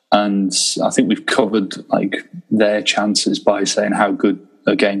 and I think we've covered their chances by saying how good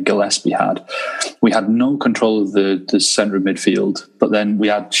again Gillespie had. We had no control of the centre of midfield, but then we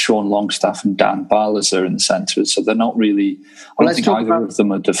had Sean Longstaff and Dan Barlaser in the centre, so they're not really... I don't think either of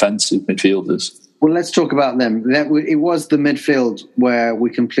them are defensive midfielders. Well, let's talk about them. It was the midfield where we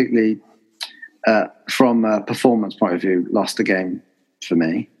completely, from a performance point of view, lost the game for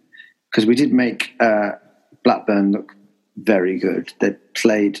me, because we did make Blackburn look very good. They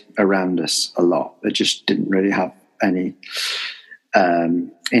played around us a lot. They just didn't really have any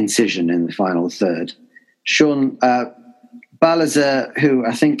incision in the final third. Sean Barlaser, who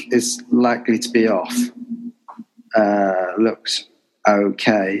I think is likely to be off, looks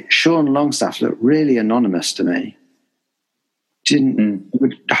okay. Sean Longstaff looked really anonymous to me.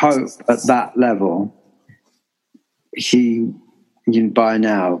 Would hope at that level he, by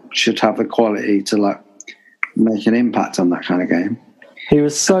now, should have the quality to make an impact on that kind of game. He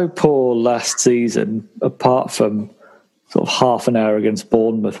was so poor last season, apart from sort of half an hour against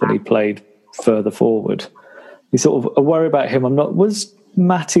Bournemouth when he played further forward. You sort of worry about him. Was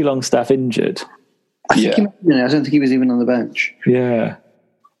Matty Longstaff injured? I don't think he was even on the bench. Yeah.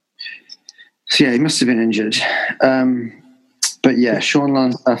 So he must have been injured. But Sean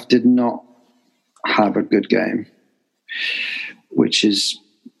Longstaff did not have a good game, which is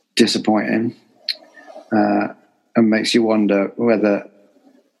disappointing, and makes you wonder whether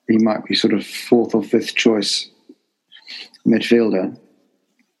he might be sort of fourth or fifth choice midfielder.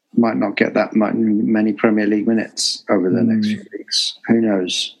 Might not get that many Premier League minutes over the next few weeks. Who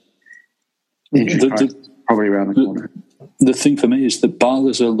knows? Probably around the corner. The thing for me is that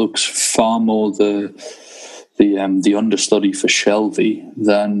Barlaser looks far more the understudy for Shelvey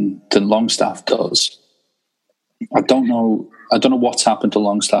than Longstaff does. I don't know what's happened to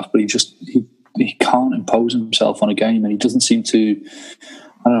Longstaff, but he can't impose himself on a game, and he doesn't seem to.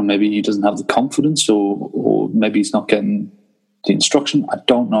 I don't know. Maybe he doesn't have the confidence, or maybe he's not getting the instruction. I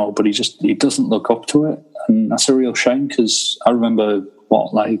don't know, but he doesn't look up to it, and that's a real shame, because I remember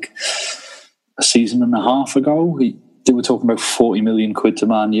a season and a half ago they were talking about 40 million quid to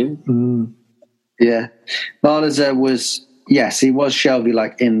Man U. Yeah, Barlaser was he was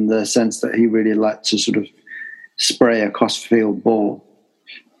Shelvey in the sense that he really liked to sort of spray a cross-field ball,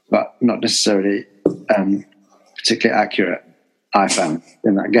 but not necessarily particularly accurate, I found,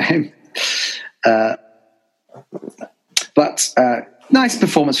 in that game. But nice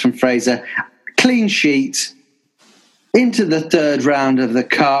performance from Fraser. Clean sheet into the third round of the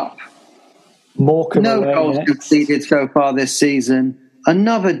Cup. Morecambe no goals conceded so far this season.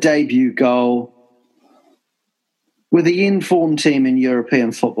 Another debut goal with the informed team in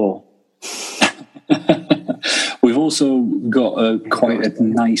European football. We've also got quite a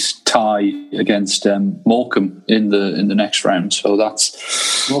nice tie against Morecambe in the next round, so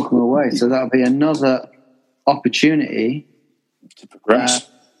that's Morecambe away. So that'll be another opportunity to progress.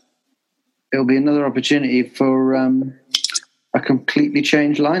 It'll be another opportunity for a completely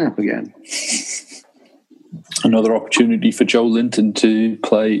changed lineup again. Another opportunity for Joe Linton to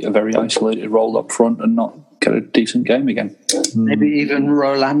play a very isolated role up front and not get a decent game again. Maybe even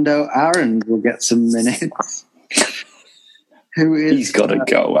Rolando Aaron will get some minutes. He's got to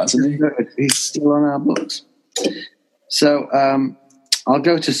go, hasn't he? He's still on our books. So I'll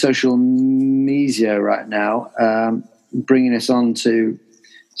go to social media right now, bringing us on to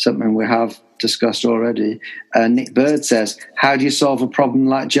something we have discussed already. Nick Bird says, how do you solve a problem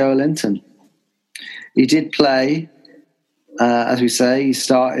like Joe Linton? He did play, as we say, he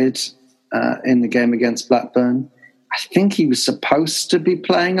started in the game against Blackburn. I think he was supposed to be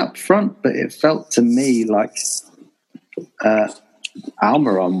playing up front, but it felt to me like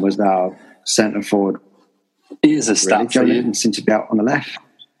Almiron was our centre forward. Here's a stat. Joe Linton seemed to be out on the left.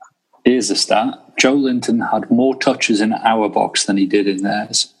 Here's a stat. Joe Linton had more touches in our box than he did in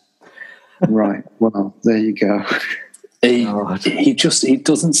theirs. Right. Well, there you go. He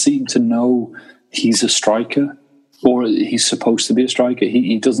doesn't seem to know he's a striker, or he's supposed to be a striker.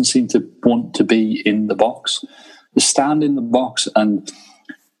 He doesn't seem to want to be in the box. The stand in the box, and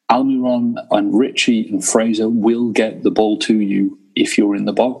Almiron and Ritchie and Fraser will get the ball to you if you're in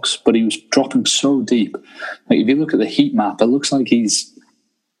the box, but he was dropping so deep. If you look at the heat map, it looks like he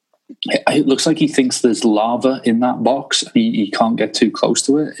thinks there's lava in that box. He can't get too close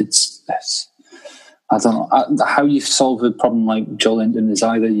to it. I don't know. How you solve a problem like Joe Linton is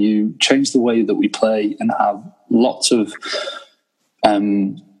either you change the way that we play and have lots of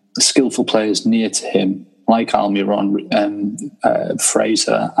skillful players near to him, like Almiron,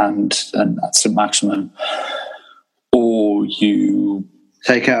 Fraser, and St. Maximin, or you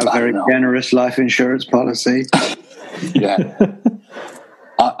take out a very generous life insurance policy. Yeah.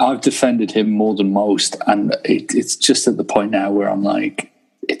 I've defended him more than most, and it's just at the point now where I'm like,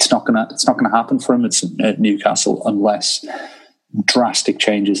 it's not gonna happen for him at Newcastle unless drastic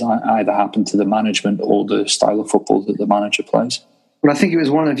changes either happen to the management or the style of football that the manager plays. Well, I think it was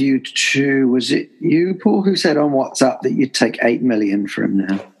one of you two. Was it you, Paul, who said on WhatsApp that you'd take 8 million for him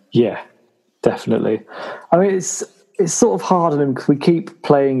now? Yeah, definitely. I mean, it's sort of hard on him because we keep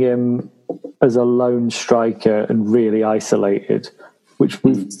playing him as a lone striker and really isolated, which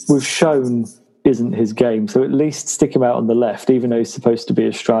we've shown isn't his game. So at least stick him out on the left, even though he's supposed to be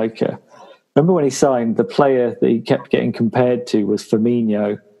a striker. Remember when he signed, the player that he kept getting compared to was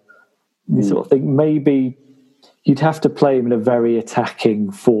Firmino. You sort of think maybe you'd have to play him in a very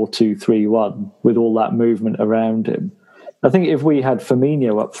attacking 4-2-3-1 with all that movement around him. I think if we had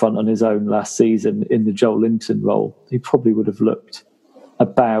Firmino up front on his own last season in the Joe Linton role, he probably would have looked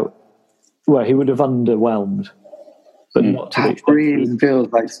he would have underwhelmed. But not to the extent. It really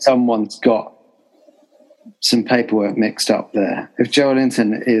feels like someone's got some paperwork mixed up there. If Joe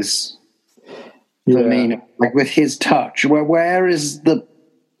Linton is Firmino, like with his touch, where is the...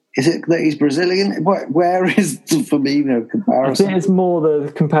 Is it that he's Brazilian? Where is the Firmino comparison? I think it's more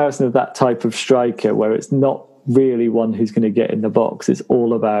the comparison of that type of striker where it's not really one who's going to get in the box. It's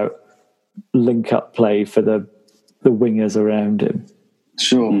all about link-up play for the wingers around him.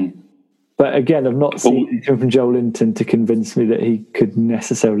 Sure. But again, I've not seen anything from Joe Linton to convince me that he could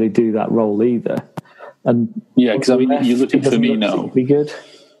necessarily do that role either. And yeah, because I mean, you look at Firmino. Be good.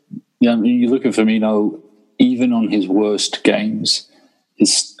 Yeah, I mean, you look at Firmino. Even on his worst games,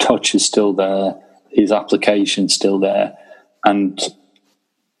 his touch is still there, his application's still there, and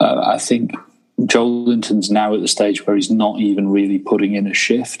I think Joe Linton's now at the stage where he's not even really putting in a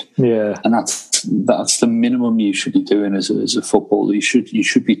shift. Yeah, and that's the minimum you should be doing as a footballer. You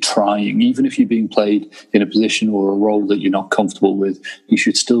should be trying, even if you're being played in a position or a role that you're not comfortable with. You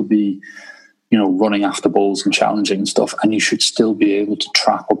should still be, running after balls and challenging and stuff, and you should still be able to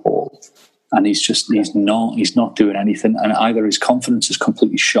trap a ball. And he's not doing anything. And either his confidence is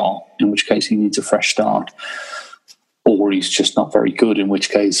completely shot, in which case he needs a fresh start, or he's just not very good, in which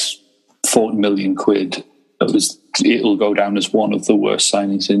case 40 million quid, it'll go down as one of the worst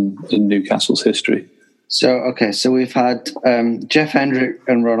signings in Newcastle's history. So we've had Jeff Hendrick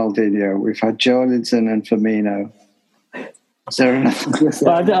and Ronaldinho. We've had Joe Linton and Firmino. Is there enough?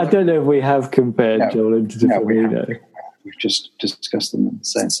 I don't know if we have compared Joe Linton to Firmino. We've just discussed them in the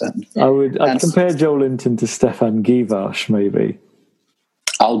same sentence. I'd compare Joe Linton to Stefan Givash, maybe.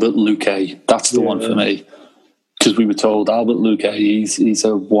 Albert Luque, that's the one for me. Because we were told Albert Luque, he's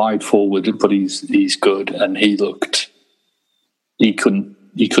a wide forward, but he's good, and he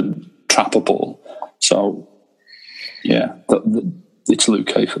couldn't trap a ball. So yeah, it's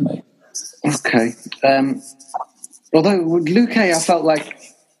Luque for me. Okay. Although with Luque, I felt like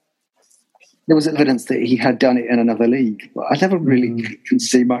there was evidence that he had done it in another league, but I never really can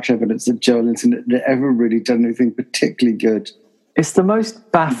see much evidence that Joe Linton had ever really done anything particularly good. It's the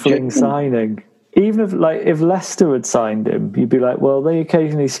most baffling signing. Even if Leicester had signed him, you'd be like, well, they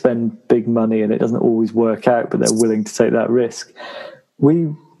occasionally spend big money and it doesn't always work out, but they're willing to take that risk.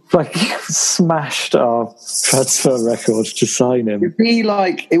 We smashed our transfer records to sign him.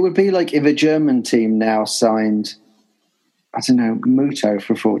 It would be like if a German team now signed, I don't know, Muto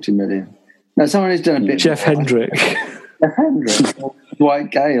for 40 million. No, someone who's done a bit. Jeff Hendrick. Jeff Hendrick.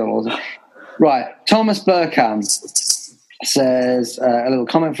 Dwight Gale. Right. Thomas Burkham says a little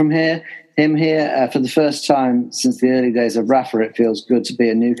comment from him here. For the first time since the early days of Rafa, it feels good to be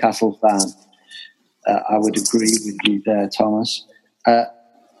a Newcastle fan. I would agree with you there, Thomas. The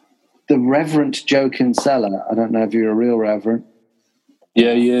Reverend Joe Kinsella. I don't know if you're a real Reverend.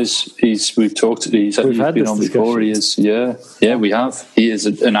 Yeah, he is. He's been on before. He is. Yeah, we have. He is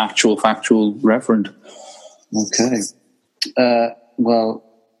an actual factual reverend. Okay. Well,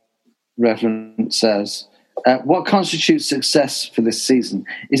 Reverend says, what constitutes success for this season?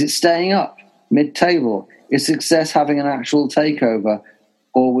 Is it staying up, mid-table? Is success having an actual takeover?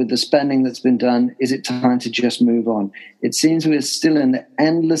 Or with the spending that's been done, is it time to just move on? It seems we're still in the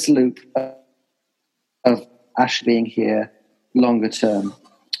endless loop of Ash being here longer term.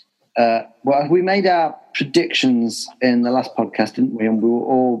 Well, we made our predictions in the last podcast, didn't we? And we were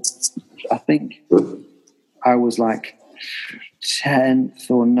all, I think I was like 10th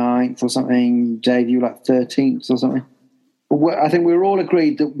or 9th or something. Dave, you were like 13th or something. But I think we were all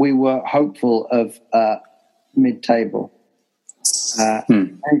agreed that we were hopeful of mid-table.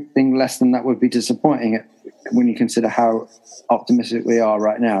 Anything less than that would be disappointing when you consider how optimistic we are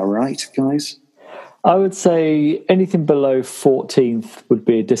right now, right, guys? I would say anything below 14th would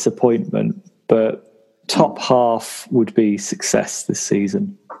be a disappointment, but top half would be success this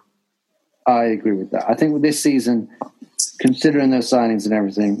season. I agree with that. I think with this season, considering those signings and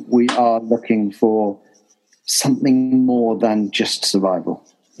everything, we are looking for something more than just survival.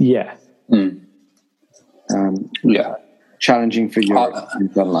 Yeah. Challenging for Europe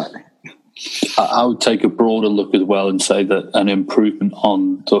is unlikely. I would take a broader look as well and say that an improvement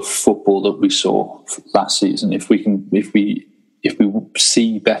on the football that we saw last season. If we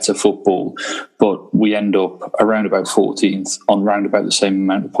see better football, but we end up around about 14th on round about the same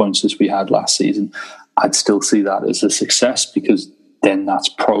amount of points as we had last season, I'd still see that as a success, because then that's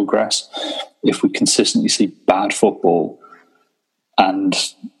progress. If we consistently see bad football and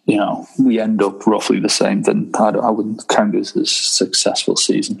we end up roughly the same, then I wouldn't count it as a successful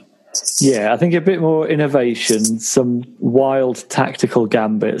season. Yeah, I think a bit more innovation, some wild tactical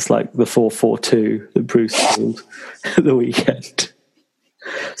gambits like the 4-4-2 that Bruce pulled at the weekend.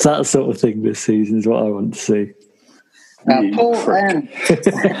 So that sort of thing this season is what I want to see. Paul M.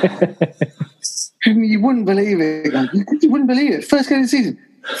 You wouldn't believe it. You wouldn't believe it. First game of the season,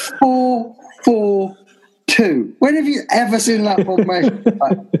 4-4-2. When have you ever seen that formation?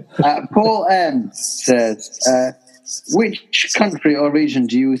 Paul M. says, which country or region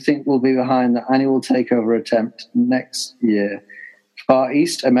do you think will be behind the annual takeover attempt next year? Far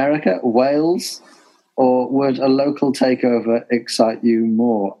East, America, Wales, or would a local takeover excite you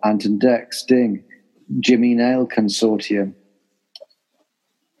more? Anton Deck, Sting, Jimmy Nail Consortium.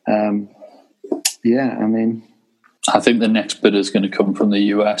 I think the next bid is going to come from the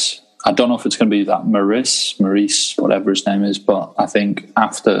US. I don't know if it's going to be that Maurice, whatever his name is, but I think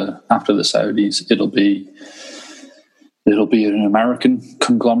after the Saudis, it'll be an American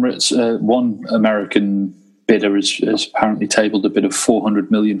conglomerate. One American bidder has apparently tabled a bid of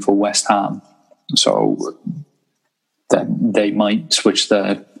 $400 million for West Ham. So then they might switch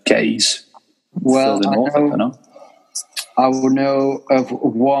their gaze. Well, I will know of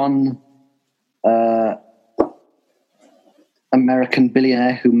one American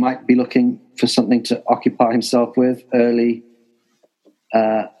billionaire who might be looking for something to occupy himself with early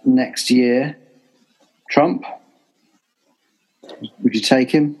next year. Trump. Would you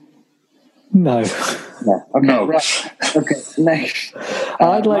take him? No. Okay, no. Right. Okay, next.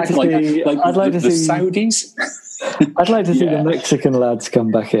 I'd like to see. I'd like to the see Saudis. I'd like to see the Mexican lads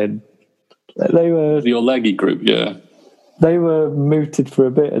come back in. They were the Olegui group. Yeah, they were mooted for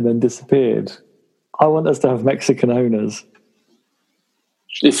a bit and then disappeared. I want us to have Mexican owners.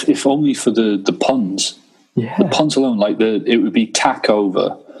 If only for the puns. Yeah, the puns alone. It would be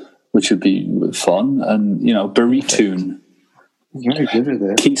Takeover, which would be fun, and Burritoon. Very good at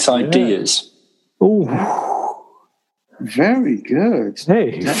it. Keith's ideas. Oh, very good.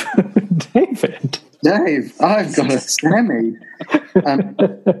 Dave. Dave, I've got a semi.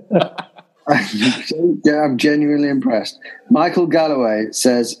 I'm genuinely impressed. Michael Galloway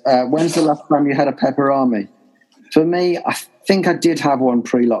says, when's the last time you had a pepperami? For me, I think I did have one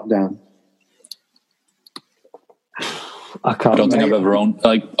pre-lockdown. I don't think I've ever owned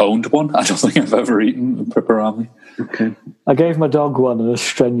one. I don't think I've ever eaten a pepperami. Okay. I gave my dog one on a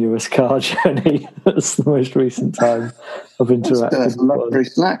strenuous car journey. That's the most recent time I've interacted. That's a luxury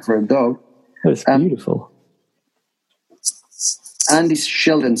snack for a dog. It's beautiful. Andy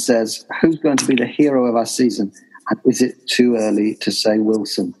Sheldon says, who's going to be the hero of our season? And is it too early to say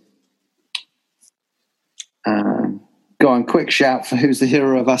Wilson? Go on, quick shout for who's the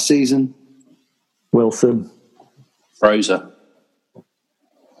hero of our season. Wilson. Fraser.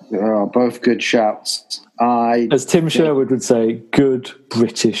 Oh, both good shouts. As Tim Sherwood would say, good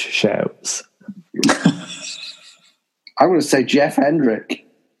British shouts. I would say Jeff Hendrick.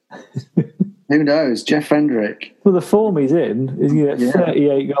 Who knows? Jeff Hendrick. Well, the form he's in is going to get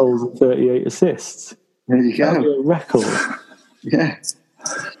 38 goals and 38 assists. There you go. That'd be a record. Yeah.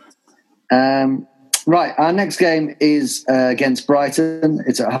 Right, our next game is against Brighton.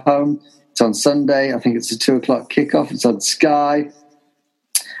 It's at home. It's on Sunday. I think it's a 2:00 kickoff. It's on Sky.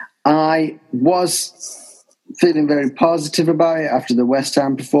 I was feeling very positive about it after the West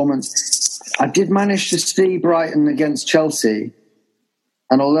Ham performance. I did manage to see Brighton against Chelsea.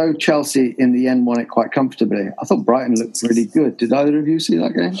 And although Chelsea in the end won it quite comfortably, I thought Brighton looked really good. Did either of you see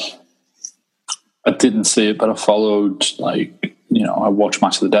that game? I didn't see it, but I followed, I watched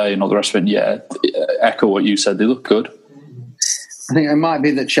Match of the Day and all the rest of it. Yeah, echo what you said. They look good. I think it might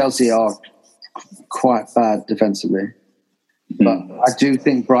be that Chelsea are quite bad defensively. But I do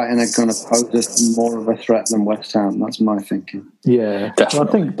think Brighton are going to pose us more of a threat than West Ham. That's my thinking. Yeah. Definitely. Well,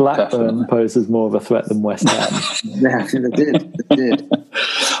 I think Blackburn poses more of a threat than West Ham. Yeah, I think they did.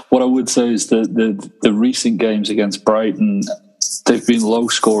 What I would say is that the recent games against Brighton, they've been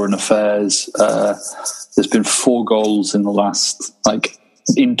low-scoring affairs. There's been 4 goals in the last,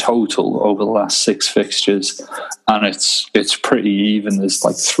 in total over the last 6 fixtures, and it's pretty even. There's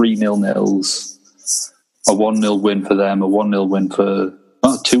like 3 0-0s, a 1-0 win for them, a 1-0 win for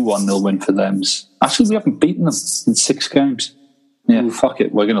 2 1-0 win for them. Actually, we haven't beaten them in 6 games. Yeah, fuck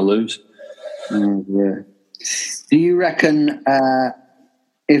it, we're going to lose. Yeah. Do you reckon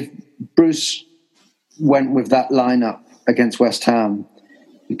if Bruce went with that lineup against West Ham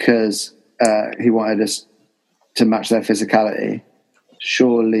because he wanted us to match their physicality,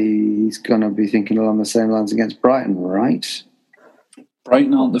 surely he's going to be thinking along the same lines against Brighton, right?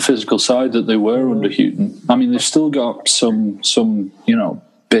 Brighton aren't the physical side that they were under Houghton. I mean, they've still got some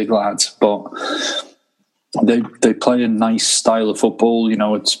big lads, but they play a nice style of football.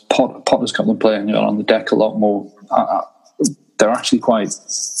 It's Potter's got them playing on the deck a lot more. They're actually quite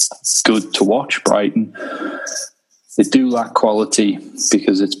good to watch, Brighton. They do lack quality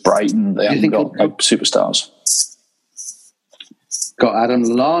because it's Brighton. They haven't got superstars. Got Adam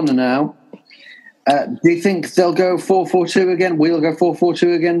Lallana now. Do you think they'll go 4-4-2 again? We'll go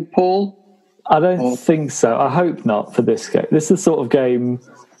 4-4-2 again, Paul? I don't think so. I hope not for this game. This is the sort of game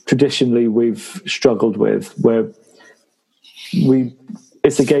traditionally we've struggled with, where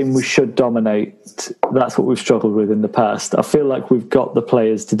it's a game we should dominate. That's what we've struggled with in the past. I feel like we've got the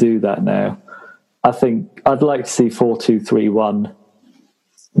players to do that now. I think I'd like to see 4-2-3-1,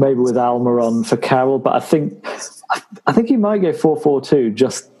 maybe with Almiron for Carroll, but I think he might go 4-4-2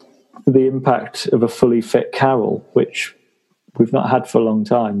 just for the impact of a fully fit Carroll, which we've not had for a long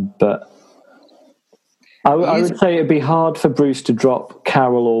time. But I would say it'd be hard for Bruce to drop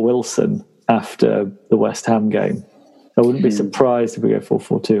Carroll or Wilson after the West Ham game. I wouldn't be surprised if we go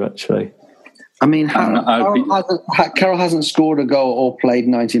 4-4-2, actually. I mean, Carroll hasn't scored a goal or played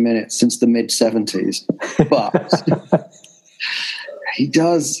 90 minutes since the mid-70s, but he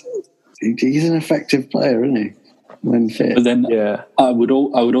does. He's an effective player, isn't he? When fit. But then, I would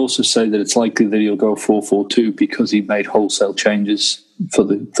also say that it's likely that he'll go 4-4-2 because he made wholesale changes for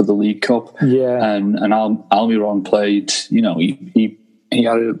the League Cup. Yeah, and Almiron played. He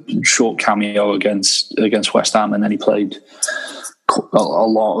had a short cameo against West Ham, and then he played a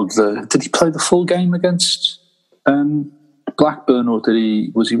lot of the. Did he play the full game against Blackburn, or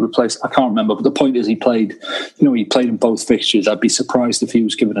was he replaced? I can't remember. But the point is, he played. He played in both fixtures. I'd be surprised if he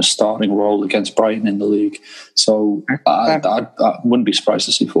was given a starting role against Brighton in the league. So I wouldn't be surprised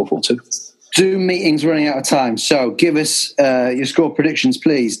to see 4-4-2. Zoom meeting's running out of time, so give us your score predictions,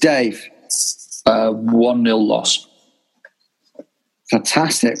 please, Dave. 1-0 loss.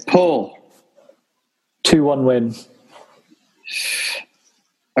 Fantastic, Paul. 2-1 win.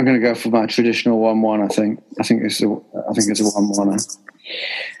 I'm going to go for my traditional 1-1. I think it's a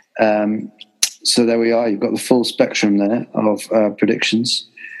 1-1. So there we are. You've got the full spectrum there of predictions.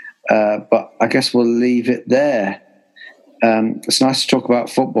 But I guess we'll leave it there. It's nice to talk about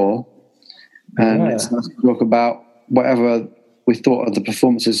football, and it's nice to talk about whatever we thought of the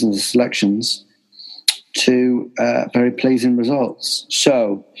performances and the selections to very pleasing results.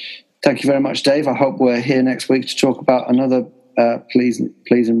 So thank you very much, Dave. I hope we're here next week to talk about another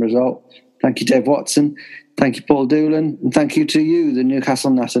pleasing result. Thank you, Dave Watson. Thank you, Paul Doolan. And thank you to you, the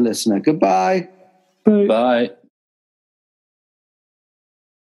Newcastle Natter listener. Goodbye. Bye.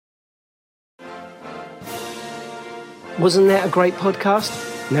 Wasn't that a great podcast?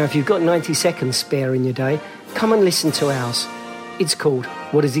 Now, if you've got 90 seconds spare in your day, come and listen to ours. It's called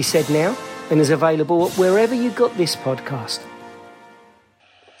What Has He Said Now? And is available wherever you got this podcast.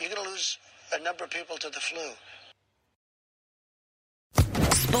 You're going to lose a number of people to the flu.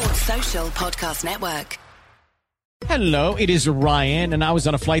 Sports Social Podcast Network. Hello, it is Ryan, and I was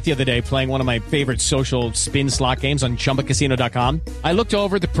on a flight the other day playing one of my favorite social spin slot games on ChumbaCasino.com. I looked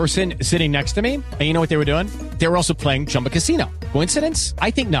over at the person sitting next to me, and you know what they were doing? They were also playing Chumba Casino. Coincidence?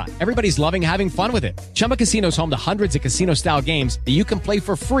 I think not. Everybody's loving having fun with it. Chumba Casino is home to hundreds of casino-style games that you can play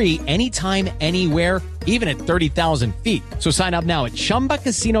for free anytime, anywhere, even at 30,000 feet. So sign up now at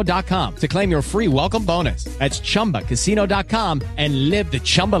ChumbaCasino.com to claim your free welcome bonus. That's ChumbaCasino.com and live the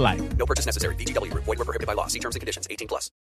Chumba life. No purchase necessary. VGW. Void where prohibited by law. See terms and conditions. 18+.